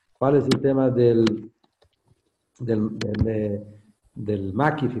diciendo. ¿Cuál es el tema del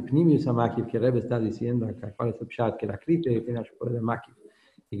Makif y Pnimius Makif que Rebbe está diciendo acá? ¿Cuál es el pshat? Que la clipe tiene por el Makif.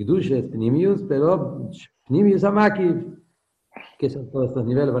 Y Gdusha es Pnimius, pero Pnimius Makif, que son todos estos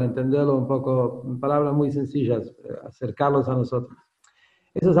niveles, para entenderlo un poco, en palabras muy sencillas, acercarlos a nosotros.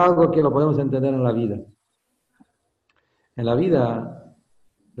 Eso es algo que lo podemos entender en la vida. En la vida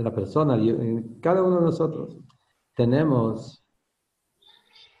de la persona, en cada uno de nosotros, tenemos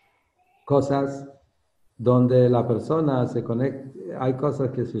cosas donde la persona se conecta, hay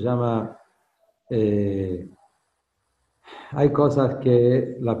cosas que se llama, hay cosas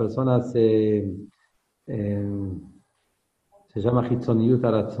que la persona se llama Hitzoniyut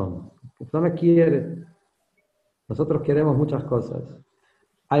Aratzon. La persona quiere, nosotros queremos muchas cosas.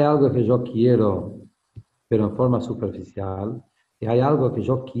 Hay algo que yo quiero, pero en forma superficial, y hay algo que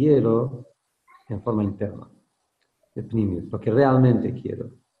yo quiero en forma interna, de pnimius, lo que realmente quiero.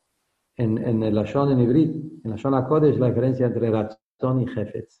 En el Lashon en Ibrit, en la Lashon HaKodesh, la diferencia entre Ratzon y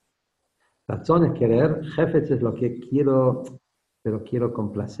Jefetz. Ratzon es querer, Jefetz es lo que quiero, pero quiero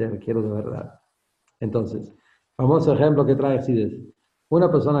con placer, quiero de verdad. Entonces, famoso ejemplo que trae Sides. Una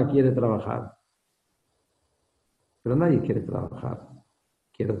persona quiere trabajar, pero nadie quiere trabajar.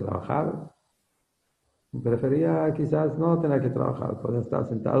 Quiero trabajar. Prefería quizás no tener que trabajar, poder estar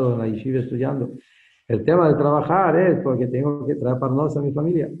sentado en la yeshiva estudiando. El tema de trabajar es porque tengo que traer parnos a mi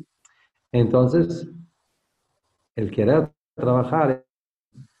familia. Entonces, el querer trabajar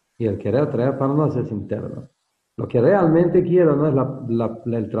y el querer traer parnos es interno. Lo que realmente quiero no es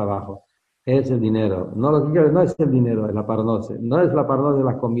el trabajo, es el dinero. No lo que quiero no es el dinero, es la parnose. No es la parnose de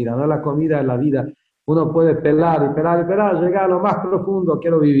la comida, no es la comida de la vida. Uno puede pelar y pelar y pelar, llegar a lo más profundo,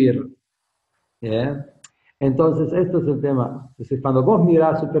 quiero vivir. ¿Yeah? Entonces, esto es el tema. Entonces, cuando vos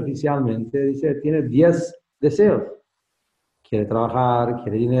mirás superficialmente, dice, tiene 10 deseos. Quiere trabajar,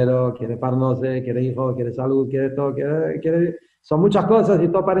 quiere dinero, quiere parnose, quiere hijo, quiere salud, quiere todo, son muchas cosas y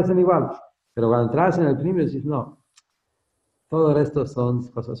todas parecen igual. Pero cuando entras en el primero, dices, no, todo el resto son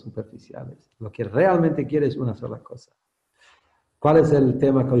cosas superficiales. Lo que realmente quiere es una sola cosa. ¿Cuál es el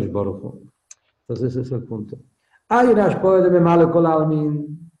tema Kodesh Baruch Hu? Entonces, ese es el punto. Hay una ashpoe de Memale Kol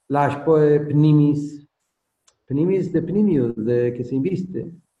Almin, la ashpoe Pnimis. Pnimis de Pnimius, de que se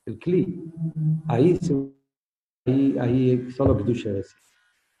inviste, el Kli. Ahí solo Kedusha recibe.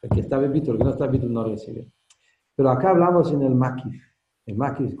 El que está bendito, el que no está bendito no recibe. Pero acá hablamos en el Makif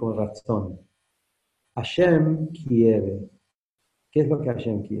con razón. Hashem quiere. ¿Qué es lo que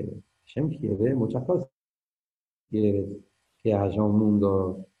Hashem quiere? Hashem quiere muchas cosas. Quiere que haya un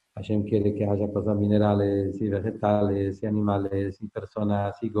mundo, Hashem quiere que haya cosas minerales y vegetales y animales y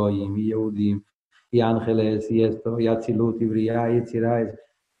personas y goyim y yehudim y ángeles y esto y atzilut y briah y tzirah.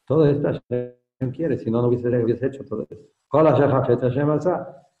 Todo esto Hashem quiere, si no, no hubiese hecho todo esto. Toda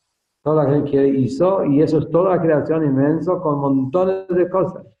la gente que hizo, y eso es toda la creación inmenso con montones de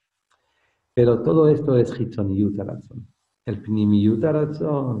cosas. Pero todo esto es Hitzoniyut Aratzon. El Pnimiyut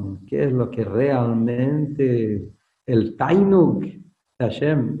Aratzon, ¿qué es lo que realmente, el Tainuk de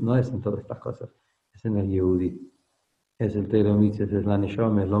Hashem, no es en todas estas cosas, es en el Yehudi. es el Teiro Mitzvah, es la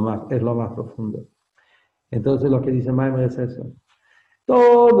Neshama, es lo más profundo. Entonces lo que dice Maimon es eso.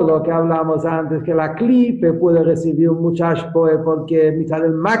 Todo lo que hablamos antes, que la clipe puede recibir un muchacho porque mitad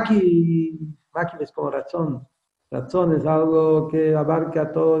del maqui es como razón. Razón es algo que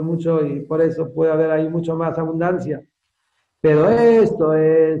abarca todo y mucho y por eso puede haber ahí mucho más abundancia. Pero esto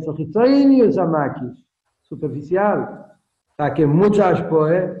es ojizoini usamaki, superficial. A que muchacho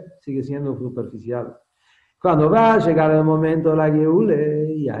sigue siendo superficial. Cuando va a llegar el momento de la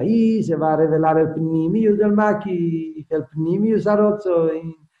Geule, y ahí se va a revelar el Pnimius del Maki, el Pnimius Arotzo,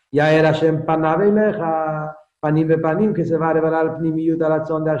 ya era Hashem Panaveleja, Panim Bepanim, que se va a revelar el Pnimius de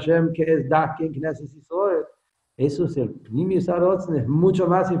Aratzon de Hashem, que es Dakin, Knesset Israel. Eso es el Pnimius Arotzo, es mucho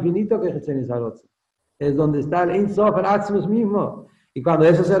más infinito que el Arotzo. Es donde está el Ein Sof, el Atzmus mismo. Y cuando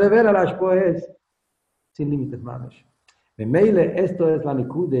eso se revela, la Shpo es sin límites manos. De Meile, esto es la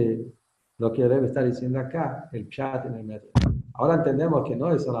Nikud de lo que debe estar diciendo acá, el Pshat en el Medrash. Ahora entendemos que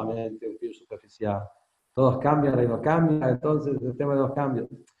no es solamente un pio superficial. Todos cambian y no cambian, entonces el tema de los cambios.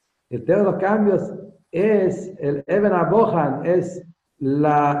 El tema de los cambios es el Eben Abohan, es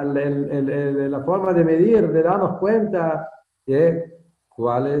la forma de medir, de darnos cuenta de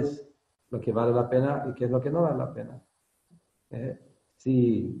cuál es lo que vale la pena y qué es lo que no vale la pena.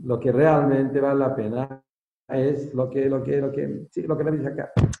 Si lo que realmente vale la pena es lo que me dice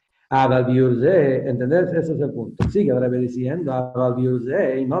acá. Aval biurze, ¿entendés? Ese es el punto. Sigue el Rebbe diciendo, Aval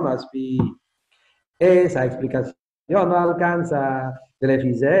biurze, y no más pi. Esa explicación no alcanza.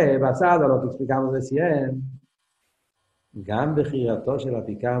 Telefize, basado en lo que explicamos recién. Gam bechirato shel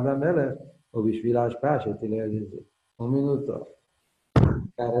apikar b'melech, o bishvil hashpah shetileh leze. Un minuto.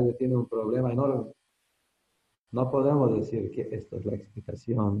 Acá Rebbe tiene un problema enorme. No podemos decir que esta es la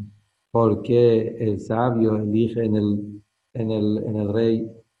explicación. Porque el sabio elige en el rey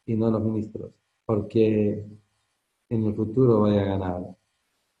y no los ministros, porque en el futuro voy a ganar.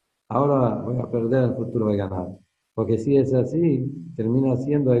 Ahora voy a perder, en el futuro voy a ganar. Porque si es así, termina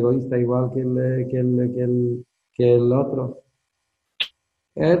siendo egoísta igual que el otro.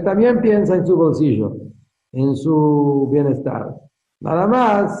 Él también piensa en su bolsillo, en su bienestar. Nada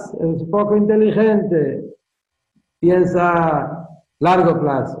más, es un poco inteligente, piensa largo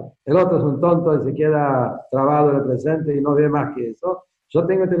plazo. El otro es un tonto y se queda trabado en el presente y no ve más que eso. Yo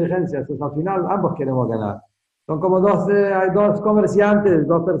tengo inteligencia, entonces al final ambos queremos ganar. Son como hay dos comerciantes,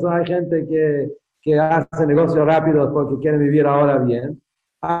 dos personas, hay gente que hace negocios rápidos porque quieren vivir ahora bien.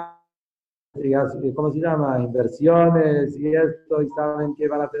 ¿Cómo se llama? Inversiones y esto, y saben que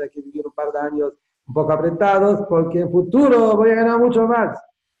van a tener que vivir un par de años un poco apretados porque en futuro voy a ganar mucho más.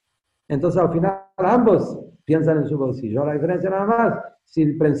 Entonces al final ambos piensan en su bolsillo. La diferencia nada más, si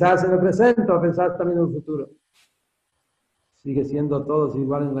pensás en el presente o pensás también en el futuro. Sigue siendo todos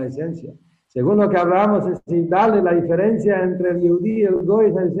igual en la esencia. Según lo que hablamos, es sin darle la diferencia entre el Yehudí y el Goy,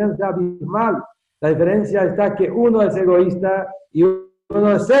 es una diferencia abismal. La diferencia está que uno es egoísta y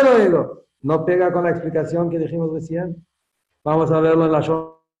uno es cero ego. No pega con la explicación que dijimos recién. Vamos a verlo en la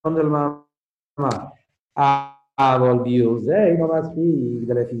Shon del Mamá. Volvió, no más fi,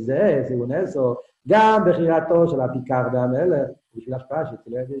 de le según eso. Gam bechirato shel apikar b'melech, בשביל ההשפעה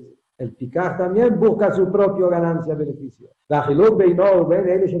שתלך בזה. El Picard también busca su propia ganancia, beneficio. La Hiluk Beino, Ben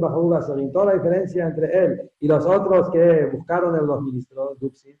Eli Shebahu Basarim, toda la diferencia entre él y los otros que buscaron en los ministros,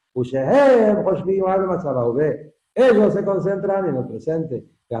 Duxi, Ushehem, Hoshvim, Almasabahu, ellos se concentran en el presente.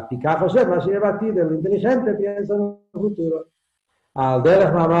 La Picard Hoshem, Mashirabati, del inteligente piensa en el futuro. Al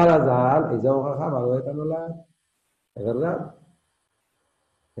Derech Mamar Azal, Ezeu Jajam, Aloetanolah. Es verdad.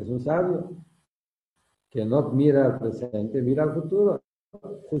 Es un sabio que no mira al presente, mira al futuro.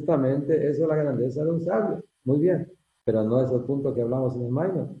 Justamente eso es la grandeza de un sabio. Muy bien, pero no es el punto que hablamos en el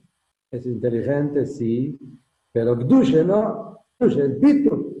Maimon. Es inteligente, sí, pero Gdushe no. Gdushe es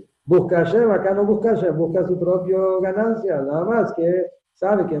Bitu. Busca a Hashem, acá no busca a Hashem, busca su propia ganancia, nada más que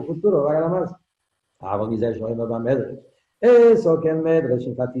sabe que en el futuro va a ganar más. Eso que en Medrash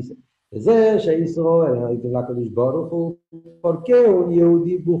enfatiza. ¿Por qué un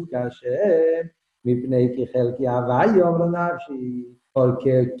Yehudi busca a Hashem?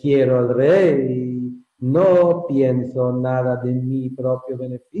 Porque quiero el rey, no pienso nada de mi propio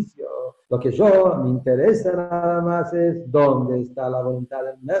beneficio. Lo que yo me interesa nada más es dónde está la voluntad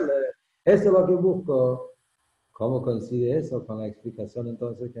del Melech. Eso es lo que busco. ¿Cómo coincide eso con la explicación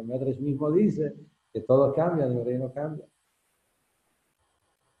entonces que Medrash mismo dice que todos cambian y el rey no cambia?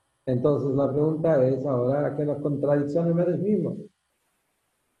 Entonces la pregunta es ahora, ¿qué es la contradicción de Medrash mismo?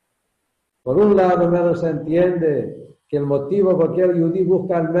 Por un lado, Medrash se entiende que el motivo por qué el Yehudí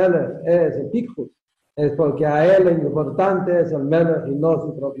busca al Melech es el Pikchus, es porque a él lo importante es el Melech y no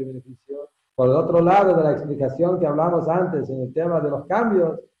su propio beneficio. Por el otro lado de la explicación que hablamos antes en el tema de los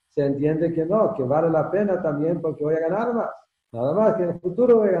cambios, se entiende que no, que vale la pena también porque voy a ganar más. Nada más que en el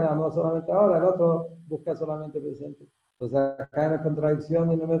futuro voy a ganar, no solamente ahora, el otro busca solamente el presente. Entonces acá hay una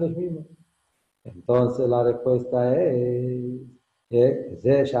contradicción en el medio mismo. Entonces la respuesta es,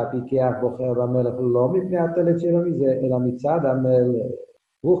 זה שהפיקח בוחר במלך לא מפני התלת שלו מזה, אלא מצד המלך,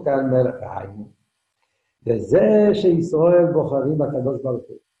 busca el מלך חיים. וזה שישראל בוחרים בקדוש ברוך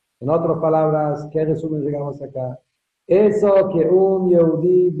הוא. En otras palabras, ¿qué resumen llegamos acá? Eso que un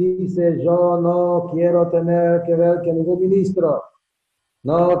yehudí dice, yo no quiero tener que ver con ningún ministro,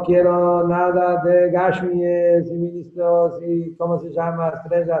 no quiero nada de Gashmies y ministros y, ¿cómo se llama?,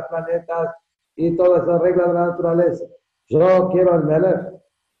 estrellas, planetas y todas esas reglas de la naturaleza. Yo quiero el Melech.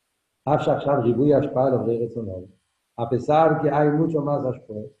 A pesar que hay mucho más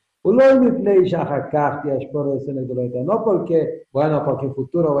Ashpor. No porque, bueno, porque en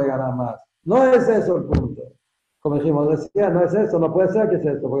futuro voy a ganar más. No es eso el punto. Como dijimos, decía, no es eso, no puede ser que es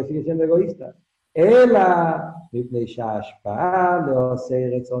esto, porque sigue siendo egoísta.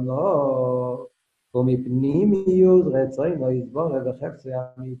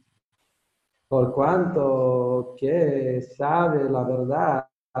 Por cuanto que sabe la verdad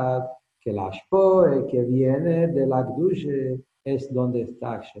que la Ashpoe que viene de la Gdushe es donde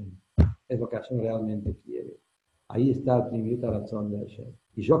está Hashem. Es lo que Hashem realmente quiere. Ahí está el primer razón de Hashem.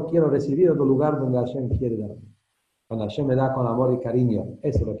 Y yo quiero recibir el lugar donde Hashem quiere darme. Cuando Hashem me da con amor y cariño,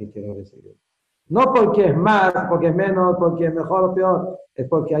 eso es lo que quiero recibir. No porque es más, porque es menos, porque es mejor o peor, es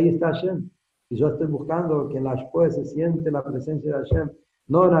porque ahí está Hashem. Y yo estoy buscando que en la Ashpoe se siente la presencia de Hashem.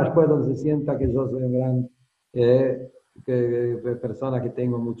 No en la Ashpoe donde se sienta que yo soy un gran persona que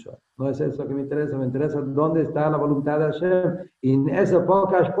tengo mucho. No es eso que me interesa dónde está la voluntad de Hashem. Y en esa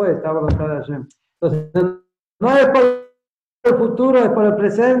poca Ashpoe está la voluntad de Hashem. Entonces, no es por el futuro, es por el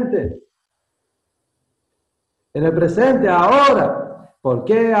presente. En el presente, ahora. ¿Por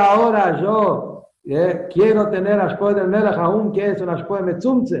qué ahora yo quiero tener Ashpoe del Melech, aunque es un Ashpoe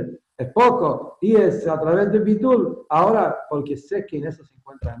Metzumtze? Es poco, y es a través de Bitul. Ahora, porque sé que en eso se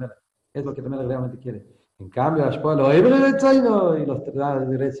encuentra el Melech. Es lo que el Melech realmente quiere. En cambio, Ashpoe lo hebre de Tzaino y los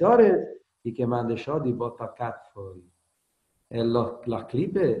directores, y que mande Shod y Botakat. Los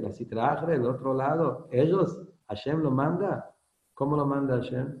clipes, la citrajre, del otro lado, ellos, Hashem lo manda. ¿Cómo lo manda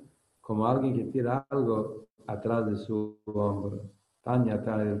Hashem? Como alguien que tira algo atrás de su hombro. Tanya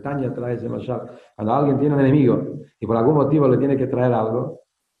trae ese mashal. Cuando alguien tiene un enemigo y por algún motivo le tiene que traer algo,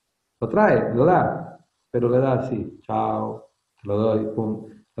 lo trae, lo da, pero le da así, chao, te lo doy, pum,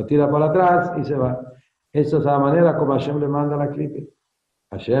 lo tira por atrás y se va. Esa es la manera como Hashem le manda la clipe.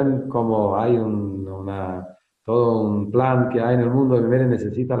 Hashem, como hay todo un plan que hay en el mundo, y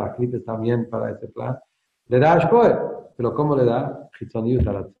necesita las clipes también para ese plan, le da Ashpoe, pero ¿cómo le da? Chitzoniyut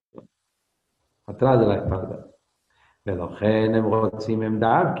atrás de la espalda. Que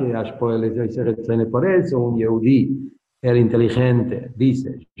Ashpoe le dice por eso, un Yehudí, el inteligente,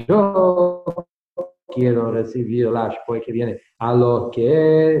 dice, yo quiero recibir el Ashpoe que viene a los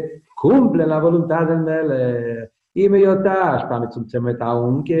que cumplen la voluntad del Melech. Y me yota Ashpa Metzumtzemet,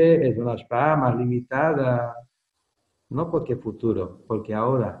 aunque es una Ashpa más limitada. No porque futuro, porque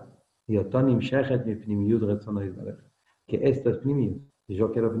ahora. Yotonim Shechet mi Pnimiyut Retzono Yisbarech. Que esto es Pnimiyut, y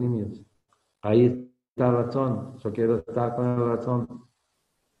yo quiero Pnimiyut. Ahí está la razón, yo quiero estar con la razón.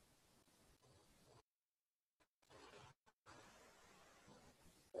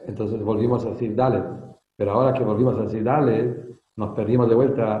 Entonces volvimos a decir Dalet, pero ahora que volvimos a decir Dalet, nos perdimos de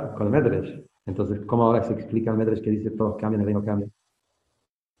vuelta con el Medrash. Entonces, ¿cómo ahora se explica el Medrash que dice todos cambian, el reino cambia?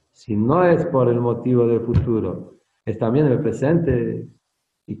 Si no es por el motivo del futuro, es también en el presente.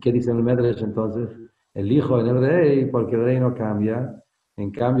 ¿Y qué dice el Medrash entonces? El hijo en el rey, porque el reino cambia,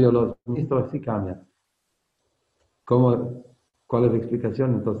 en cambio los ministros sí cambian. ¿Cuál es la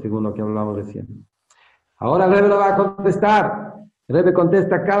explicación entonces según lo que hablamos recién? Ahora el Rebbe lo va a contestar. El Rebbe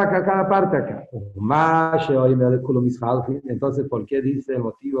contesta cada parte acá. Entonces, ¿por qué dice el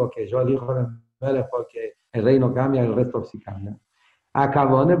motivo que yo elijo el Melech? Porque el reino cambia, el resto sí cambia.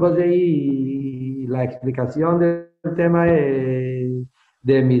 Acabó y la explicación del tema es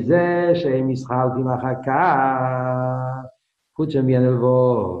de Misesh, Mishaltim Achakah. Escuchen bien el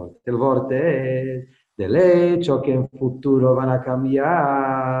vorte del hecho que en futuro van a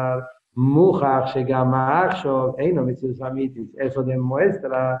cambiar. Eso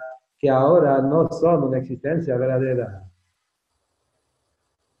demuestra que ahora no son una existencia verdadera.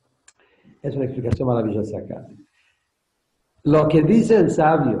 Es una explicación maravillosa acá. Lo que dice el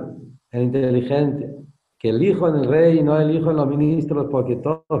sabio, el inteligente, que elijo en el rey y no elijo en los ministros porque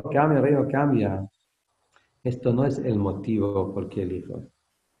todo cambia, el reino cambia. Esto no es el motivo por qué elijo.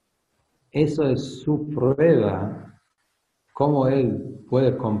 Eso es su prueba, cómo él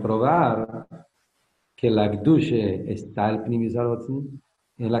puede comprobar que la Gdushe está el Pnimisarotzin,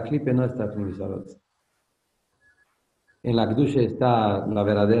 en la Klipe no está el Pnimisarotzin. En la Gdushe está la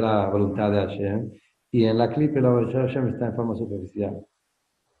verdadera voluntad de Hashem, y en la Klipe la voluntad de Hashem está en forma superficial.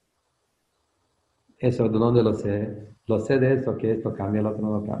 ¿Eso de dónde lo sé? Lo sé de eso, que esto cambia, el otro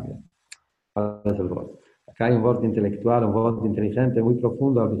no lo cambia. ¿Cuál es el voto? Acá hay un voto intelectual, un voto inteligente, muy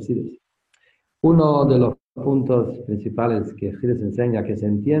profundo al Hasidus. Uno de los puntos principales que Hasidus enseña, que se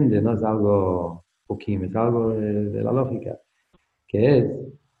entiende, no es algo poquín, es algo de la lógica, que es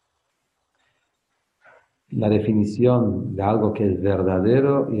la definición de algo que es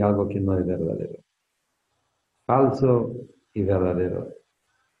verdadero y algo que no es verdadero. Falso y verdadero.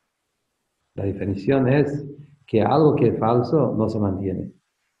 La definición es que algo que es falso no se mantiene.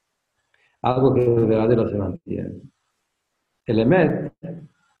 Algo que es verdadero se mantiene. El emet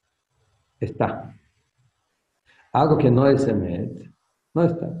está. Algo que no es emet no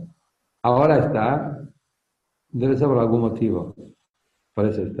está. Ahora está, debe ser por algún motivo. Por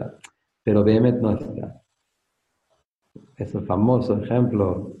eso está. Pero Behemet no está. Es el famoso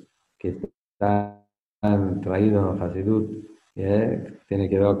ejemplo que está traído en Hasidut, tiene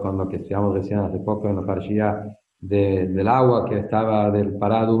que ver con lo que estudiamos recién hace poco en la Parshia del agua que estaba del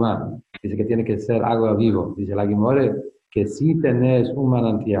Paraduma. Dice que tiene que ser agua vivo. Dice la Gemara que si tenés un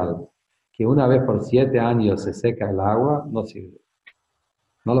manantial que una vez por 7 años se seca el agua, no sirve.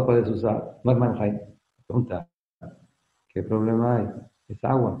 No lo puedes usar. No es manjay. Pregunta, ¿qué problema hay? Es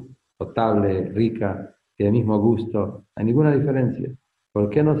agua potable, rica, tiene el mismo gusto. No hay ninguna diferencia. ¿Por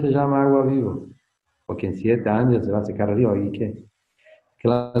qué no se llama agua vivo? Porque en 7 años se va a secar el río. ¿Y qué?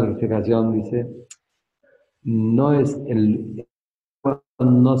 La explicación dice, no es el agua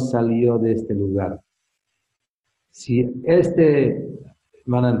no salió de este lugar. Si este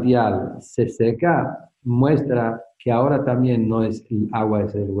manantial se seca, muestra que ahora también no es el agua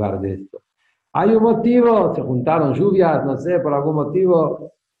ese lugar de esto. Hay un motivo, se juntaron lluvias, no sé, por algún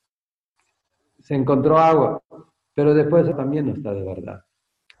motivo se encontró agua, pero después eso también no está de verdad.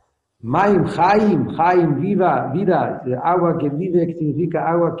 Maim, Haim, viva, vida, agua que vive significa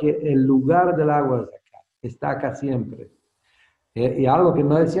agua que el lugar del agua está acá siempre. Y algo que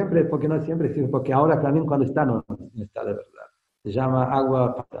no es siempre, porque no es siempre, sino porque ahora también cuando está no está de verdad. Se llama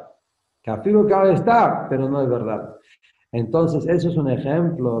agua que afirmo que ahora está, pero no es verdad. Entonces, eso es un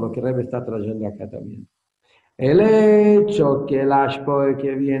ejemplo de lo que Rebbe está trayendo acá también. El hecho que el ashpoe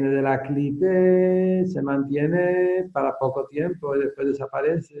que viene de la clipe se mantiene para poco tiempo y después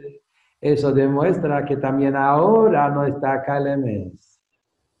desaparece, eso demuestra que también ahora no está acá el emes.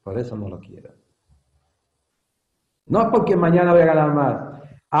 Por eso no lo quiero. No porque mañana voy a ganar más.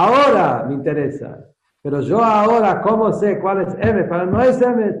 Ahora me interesa. Pero yo ahora, ¿cómo sé cuál es M? Para no es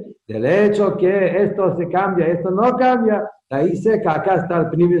M. Del hecho que esto se cambia, esto no cambia, ahí sé que acá está el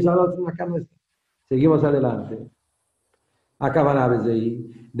Pnimius Salotz, acá no está. Seguimos adelante. הכוונה בזה היא,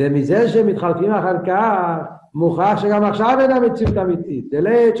 דמזה שמתחלפים אחר כך, מוכח שגם עכשיו אין המציאות אמיתית. del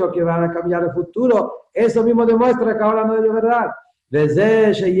hecho que van a cambiar el futuro, eso mismo demuestra que ahora no es de verdad.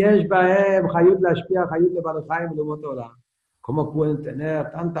 וזה שיש בהם חיות להשפיע, חיות לבעל חיים ולאומות העולם. ¿Cómo pueden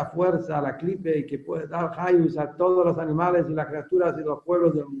tener tanta fuerza la clipe y que puede dar hayus a todos los animales y las criaturas y los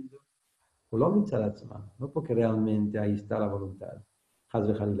pueblos del mundo? No porque realmente ahí está la voluntad.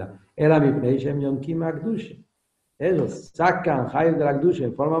 Era mi preishem yonkim akdush. Ellos sacan hayus de la akdush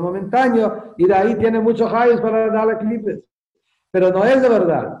en forma momentánea y de ahí tienen muchos hayus para darle clipes. Pero no es de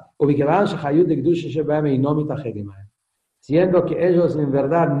verdad. Siendo que ellos en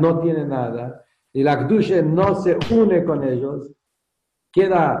verdad no tienen nada y la Kedusha no se une con ellos,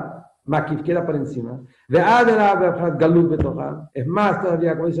 queda makif, queda por encima. Es más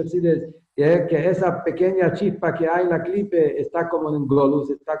todavía, como dice Hasidus, que esa pequeña chispa que hay en la clipe está como en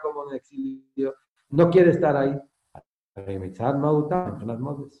golus, está como en exilio, no quiere estar ahí.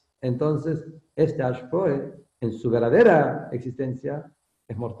 Entonces, este Ashpoe, en su verdadera existencia,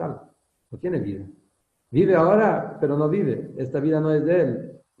 es mortal, no tiene vida. Vive ahora, pero no vive. Esta vida no es de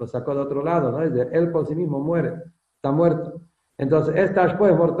él. Lo sacó de otro lado, no es de él. Él por sí mismo muere. Está muerto. Entonces, esta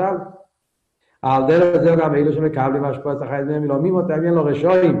Ashpoe es mortal. Al lo mismo también los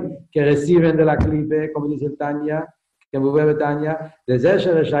Reshoim que reciben de la clipe, como dice el Tanya, que mueve Tanya, desde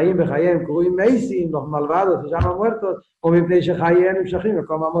ese Reshaim Bechayem, Kurim Meisim, los malvados se llaman muertos, o Mipnei Shechayem y Shachim,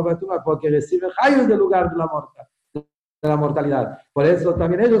 como Amor Batuma, porque reciben Hayus del lugar de la mortalidad. Por eso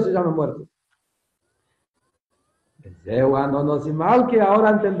también ellos se llaman muertos. No nos mal que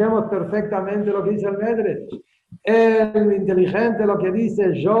ahora entendemos perfectamente lo que dice el Medrash. El inteligente lo que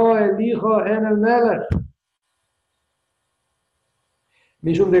dice, yo elijo en el Melech.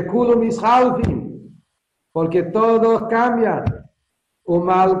 Mishum de kulo mishalfim, porque todos cambian. Un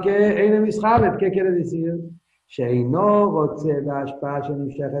mal que en mishalet, ¿qué quiere decir? Sheino rotze bashpa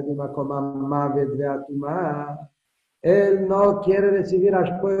shenimshechet bimakom hamavet ve'atumah. Él no quiere recibir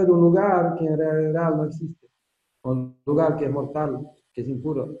ashpoe de un lugar que en realidad no existe. Un lugar que es mortal, que es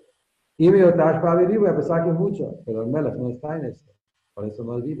impuro. Y mi otashpa vivo, a pesar que es mucho, pero el melech no está en eso. Por eso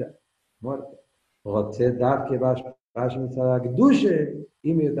no es vida, muerte. Rotze dafke bashpa shenimshechet gdushe,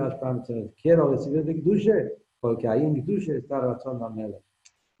 y mi otashpa shenimshechet. Quiero recibir de gdushe, porque ahí en gdushe está la razón del melech.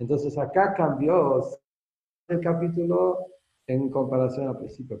 Entonces acá cambió el capítulo en comparación al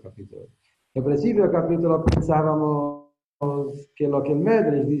principio del capítulo. En principio del capítulo pensábamos que lo que el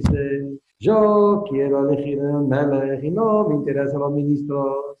Medrash dice, yo quiero elegir el Melech y no me interesan los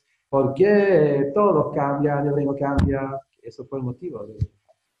ministros, porque todos cambian, el reino cambia. Eso fue el motivo.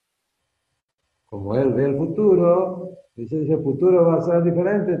 Como él ve el futuro, dice el futuro va a ser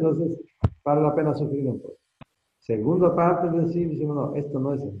diferente, entonces vale la pena sufrir un poco. Segunda parte de decir, decimos, no, esto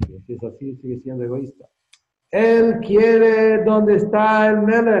no es así, si es así sigue siendo egoísta. Él quiere donde está el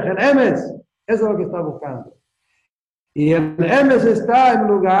Melech, el Emes, eso es lo que está buscando. Y el Emes está en un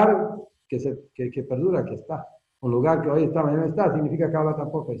lugar que perdura, que está. Un lugar que hoy está, mañana está, significa que ahora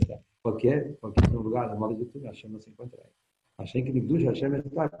tampoco está. ¿Por qué? Porque es un lugar, el amor de YouTube, Hashem no se encuentra ahí. Hashem que Nikdush, Hashem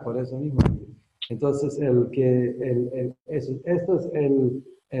está, por eso mismo. Entonces, esto es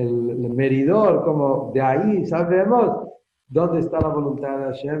el medidor, como de ahí sabemos dónde está la voluntad de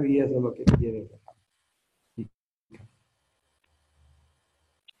Hashem y eso es lo que quiere.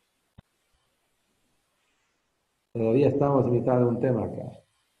 Todavía estamos en mitad de un tema acá.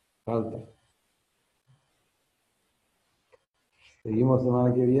 Falta. ¿Seguimos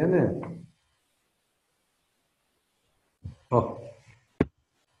semana que viene? Oh.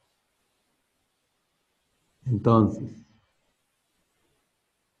 Entonces.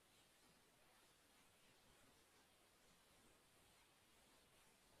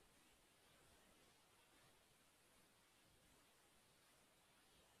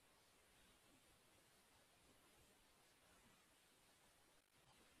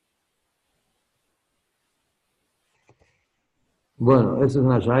 Bueno, eso es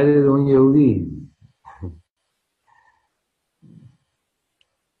una shaire de un yehudí.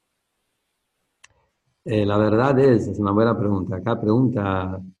 La verdad es una buena pregunta. Acá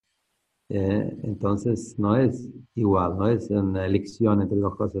pregunta, entonces no es igual, no es una elección entre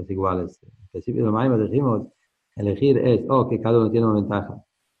dos cosas iguales. En principio de Maimon dijimos, elegir es o que cada uno tiene una ventaja,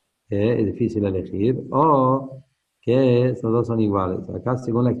 es difícil elegir, o que esos dos son iguales. Acá,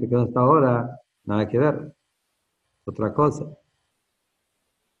 según la explicación hasta ahora, nada que ver, otra cosa.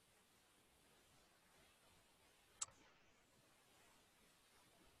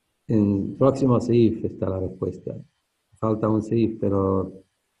 En próximo Seif está la respuesta. Falta un Seif, pero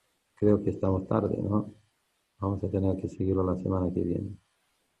creo que estamos tarde, ¿no? Vamos a tener que seguirlo la semana que viene.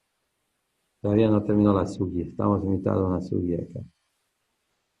 Todavía no terminó la sugi, estamos en mitad de una sugi acá.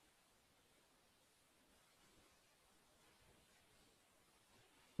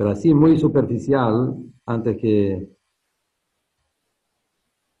 Pero así muy superficial, antes que...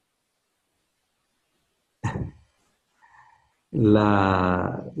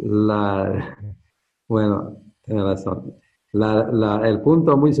 bueno, tiene razón. El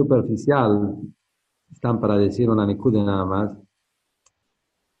punto muy superficial, están para decir una nikude nada más.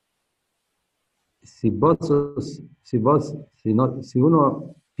 Si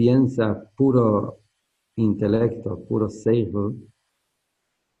uno piensa puro intelecto, puro seichel,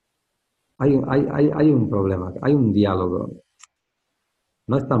 hay un problema, hay un diálogo.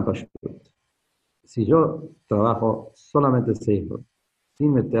 No es tan pashut. Si yo trabajo solamente seichel,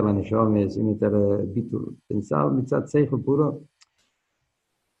 sin meter la neshome, sin meter bitul, pensar mitzat seichel puro,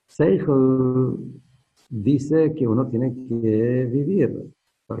 seichel dice que uno tiene que vivir.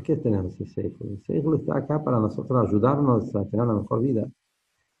 ¿Para qué tenemos ese seichel? El seichel está acá para nosotros ayudarnos a tener una mejor vida.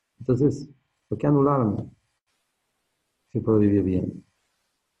 Entonces, ¿por qué anularme si puedo vivir bien?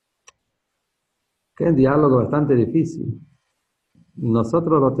 Que es un diálogo bastante difícil.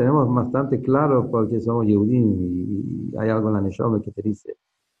 Nosotros lo tenemos bastante claro porque somos Yehudim y hay algo en la Neshome que te dice,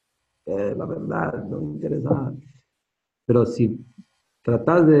 la verdad, no me interesa. Pero si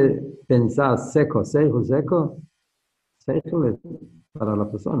tratas de pensar seco, seco es para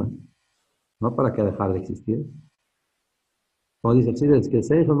la persona, no para que dejar de existir. Como dice Chile, es que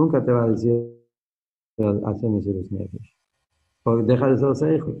seco nunca te va a decir hacer Mesirus Nefesh. Porque deja de ser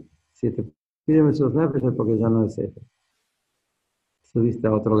seco. Si te pide Mesirus Nefesh es porque ya no es seco. Subiste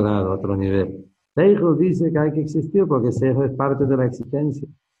a otro grado, a otro nivel. Seichel dice que hay que existir porque Seichel es parte de la existencia.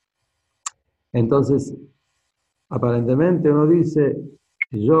 Entonces, aparentemente uno dice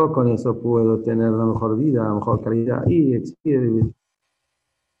Y yo con eso puedo tener una mejor vida, una mejor calidad y exigir vivir.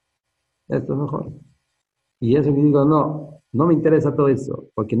 Esto es mejor. Y eso que digo, no, no me interesa todo eso,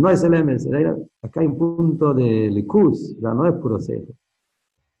 porque no es el emes. Acá hay un punto de likus, ya no es puro seichel.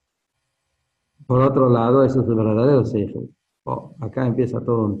 Por otro lado, eso es el verdadero seichel. Oh, acá empieza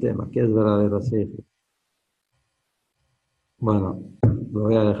todo un tema. ¿Qué es verdadero seichel? Bueno, lo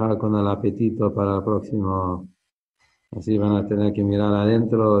voy a dejar con el apetito para el próximo. Así van a tener que mirar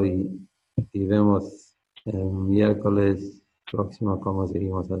adentro y vemos el miércoles próximo cómo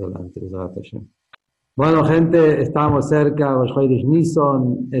seguimos adelante. Bueno, gente, estamos cerca de Chodesh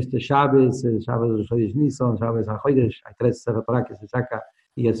Nisan, este Shabbos, el Shabbos de Chodesh Nisan, Shabbos HaChodesh, hay 3 Torah que se saca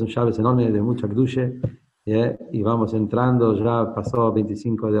y es un Shabbos enorme de mucha Kedusha, y vamos entrando, ya pasó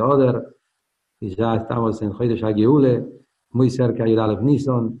 25 de Oder y ya estamos en Chodesh HaGeule, muy cerca de Aleph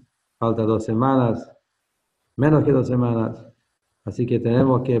Nisan, falta 2 semanas, menos que 2 semanas, así que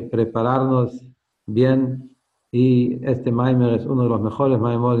tenemos que prepararnos bien. Y este Maimer es uno de los mejores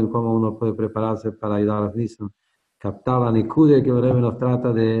Maimer en cómo uno puede prepararse para ayudar a los niños. Captar la Nikude que el Rebbe nos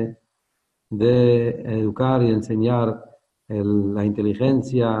trata de educar y enseñar la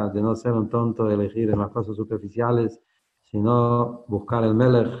inteligencia, de no ser un tonto, de elegir en las cosas superficiales, sino buscar el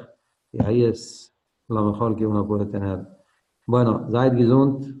Melech. Y ahí es lo mejor que uno puede tener. Bueno, seid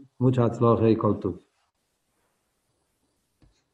gesund, mucha Hatzloche y Kol Tuv.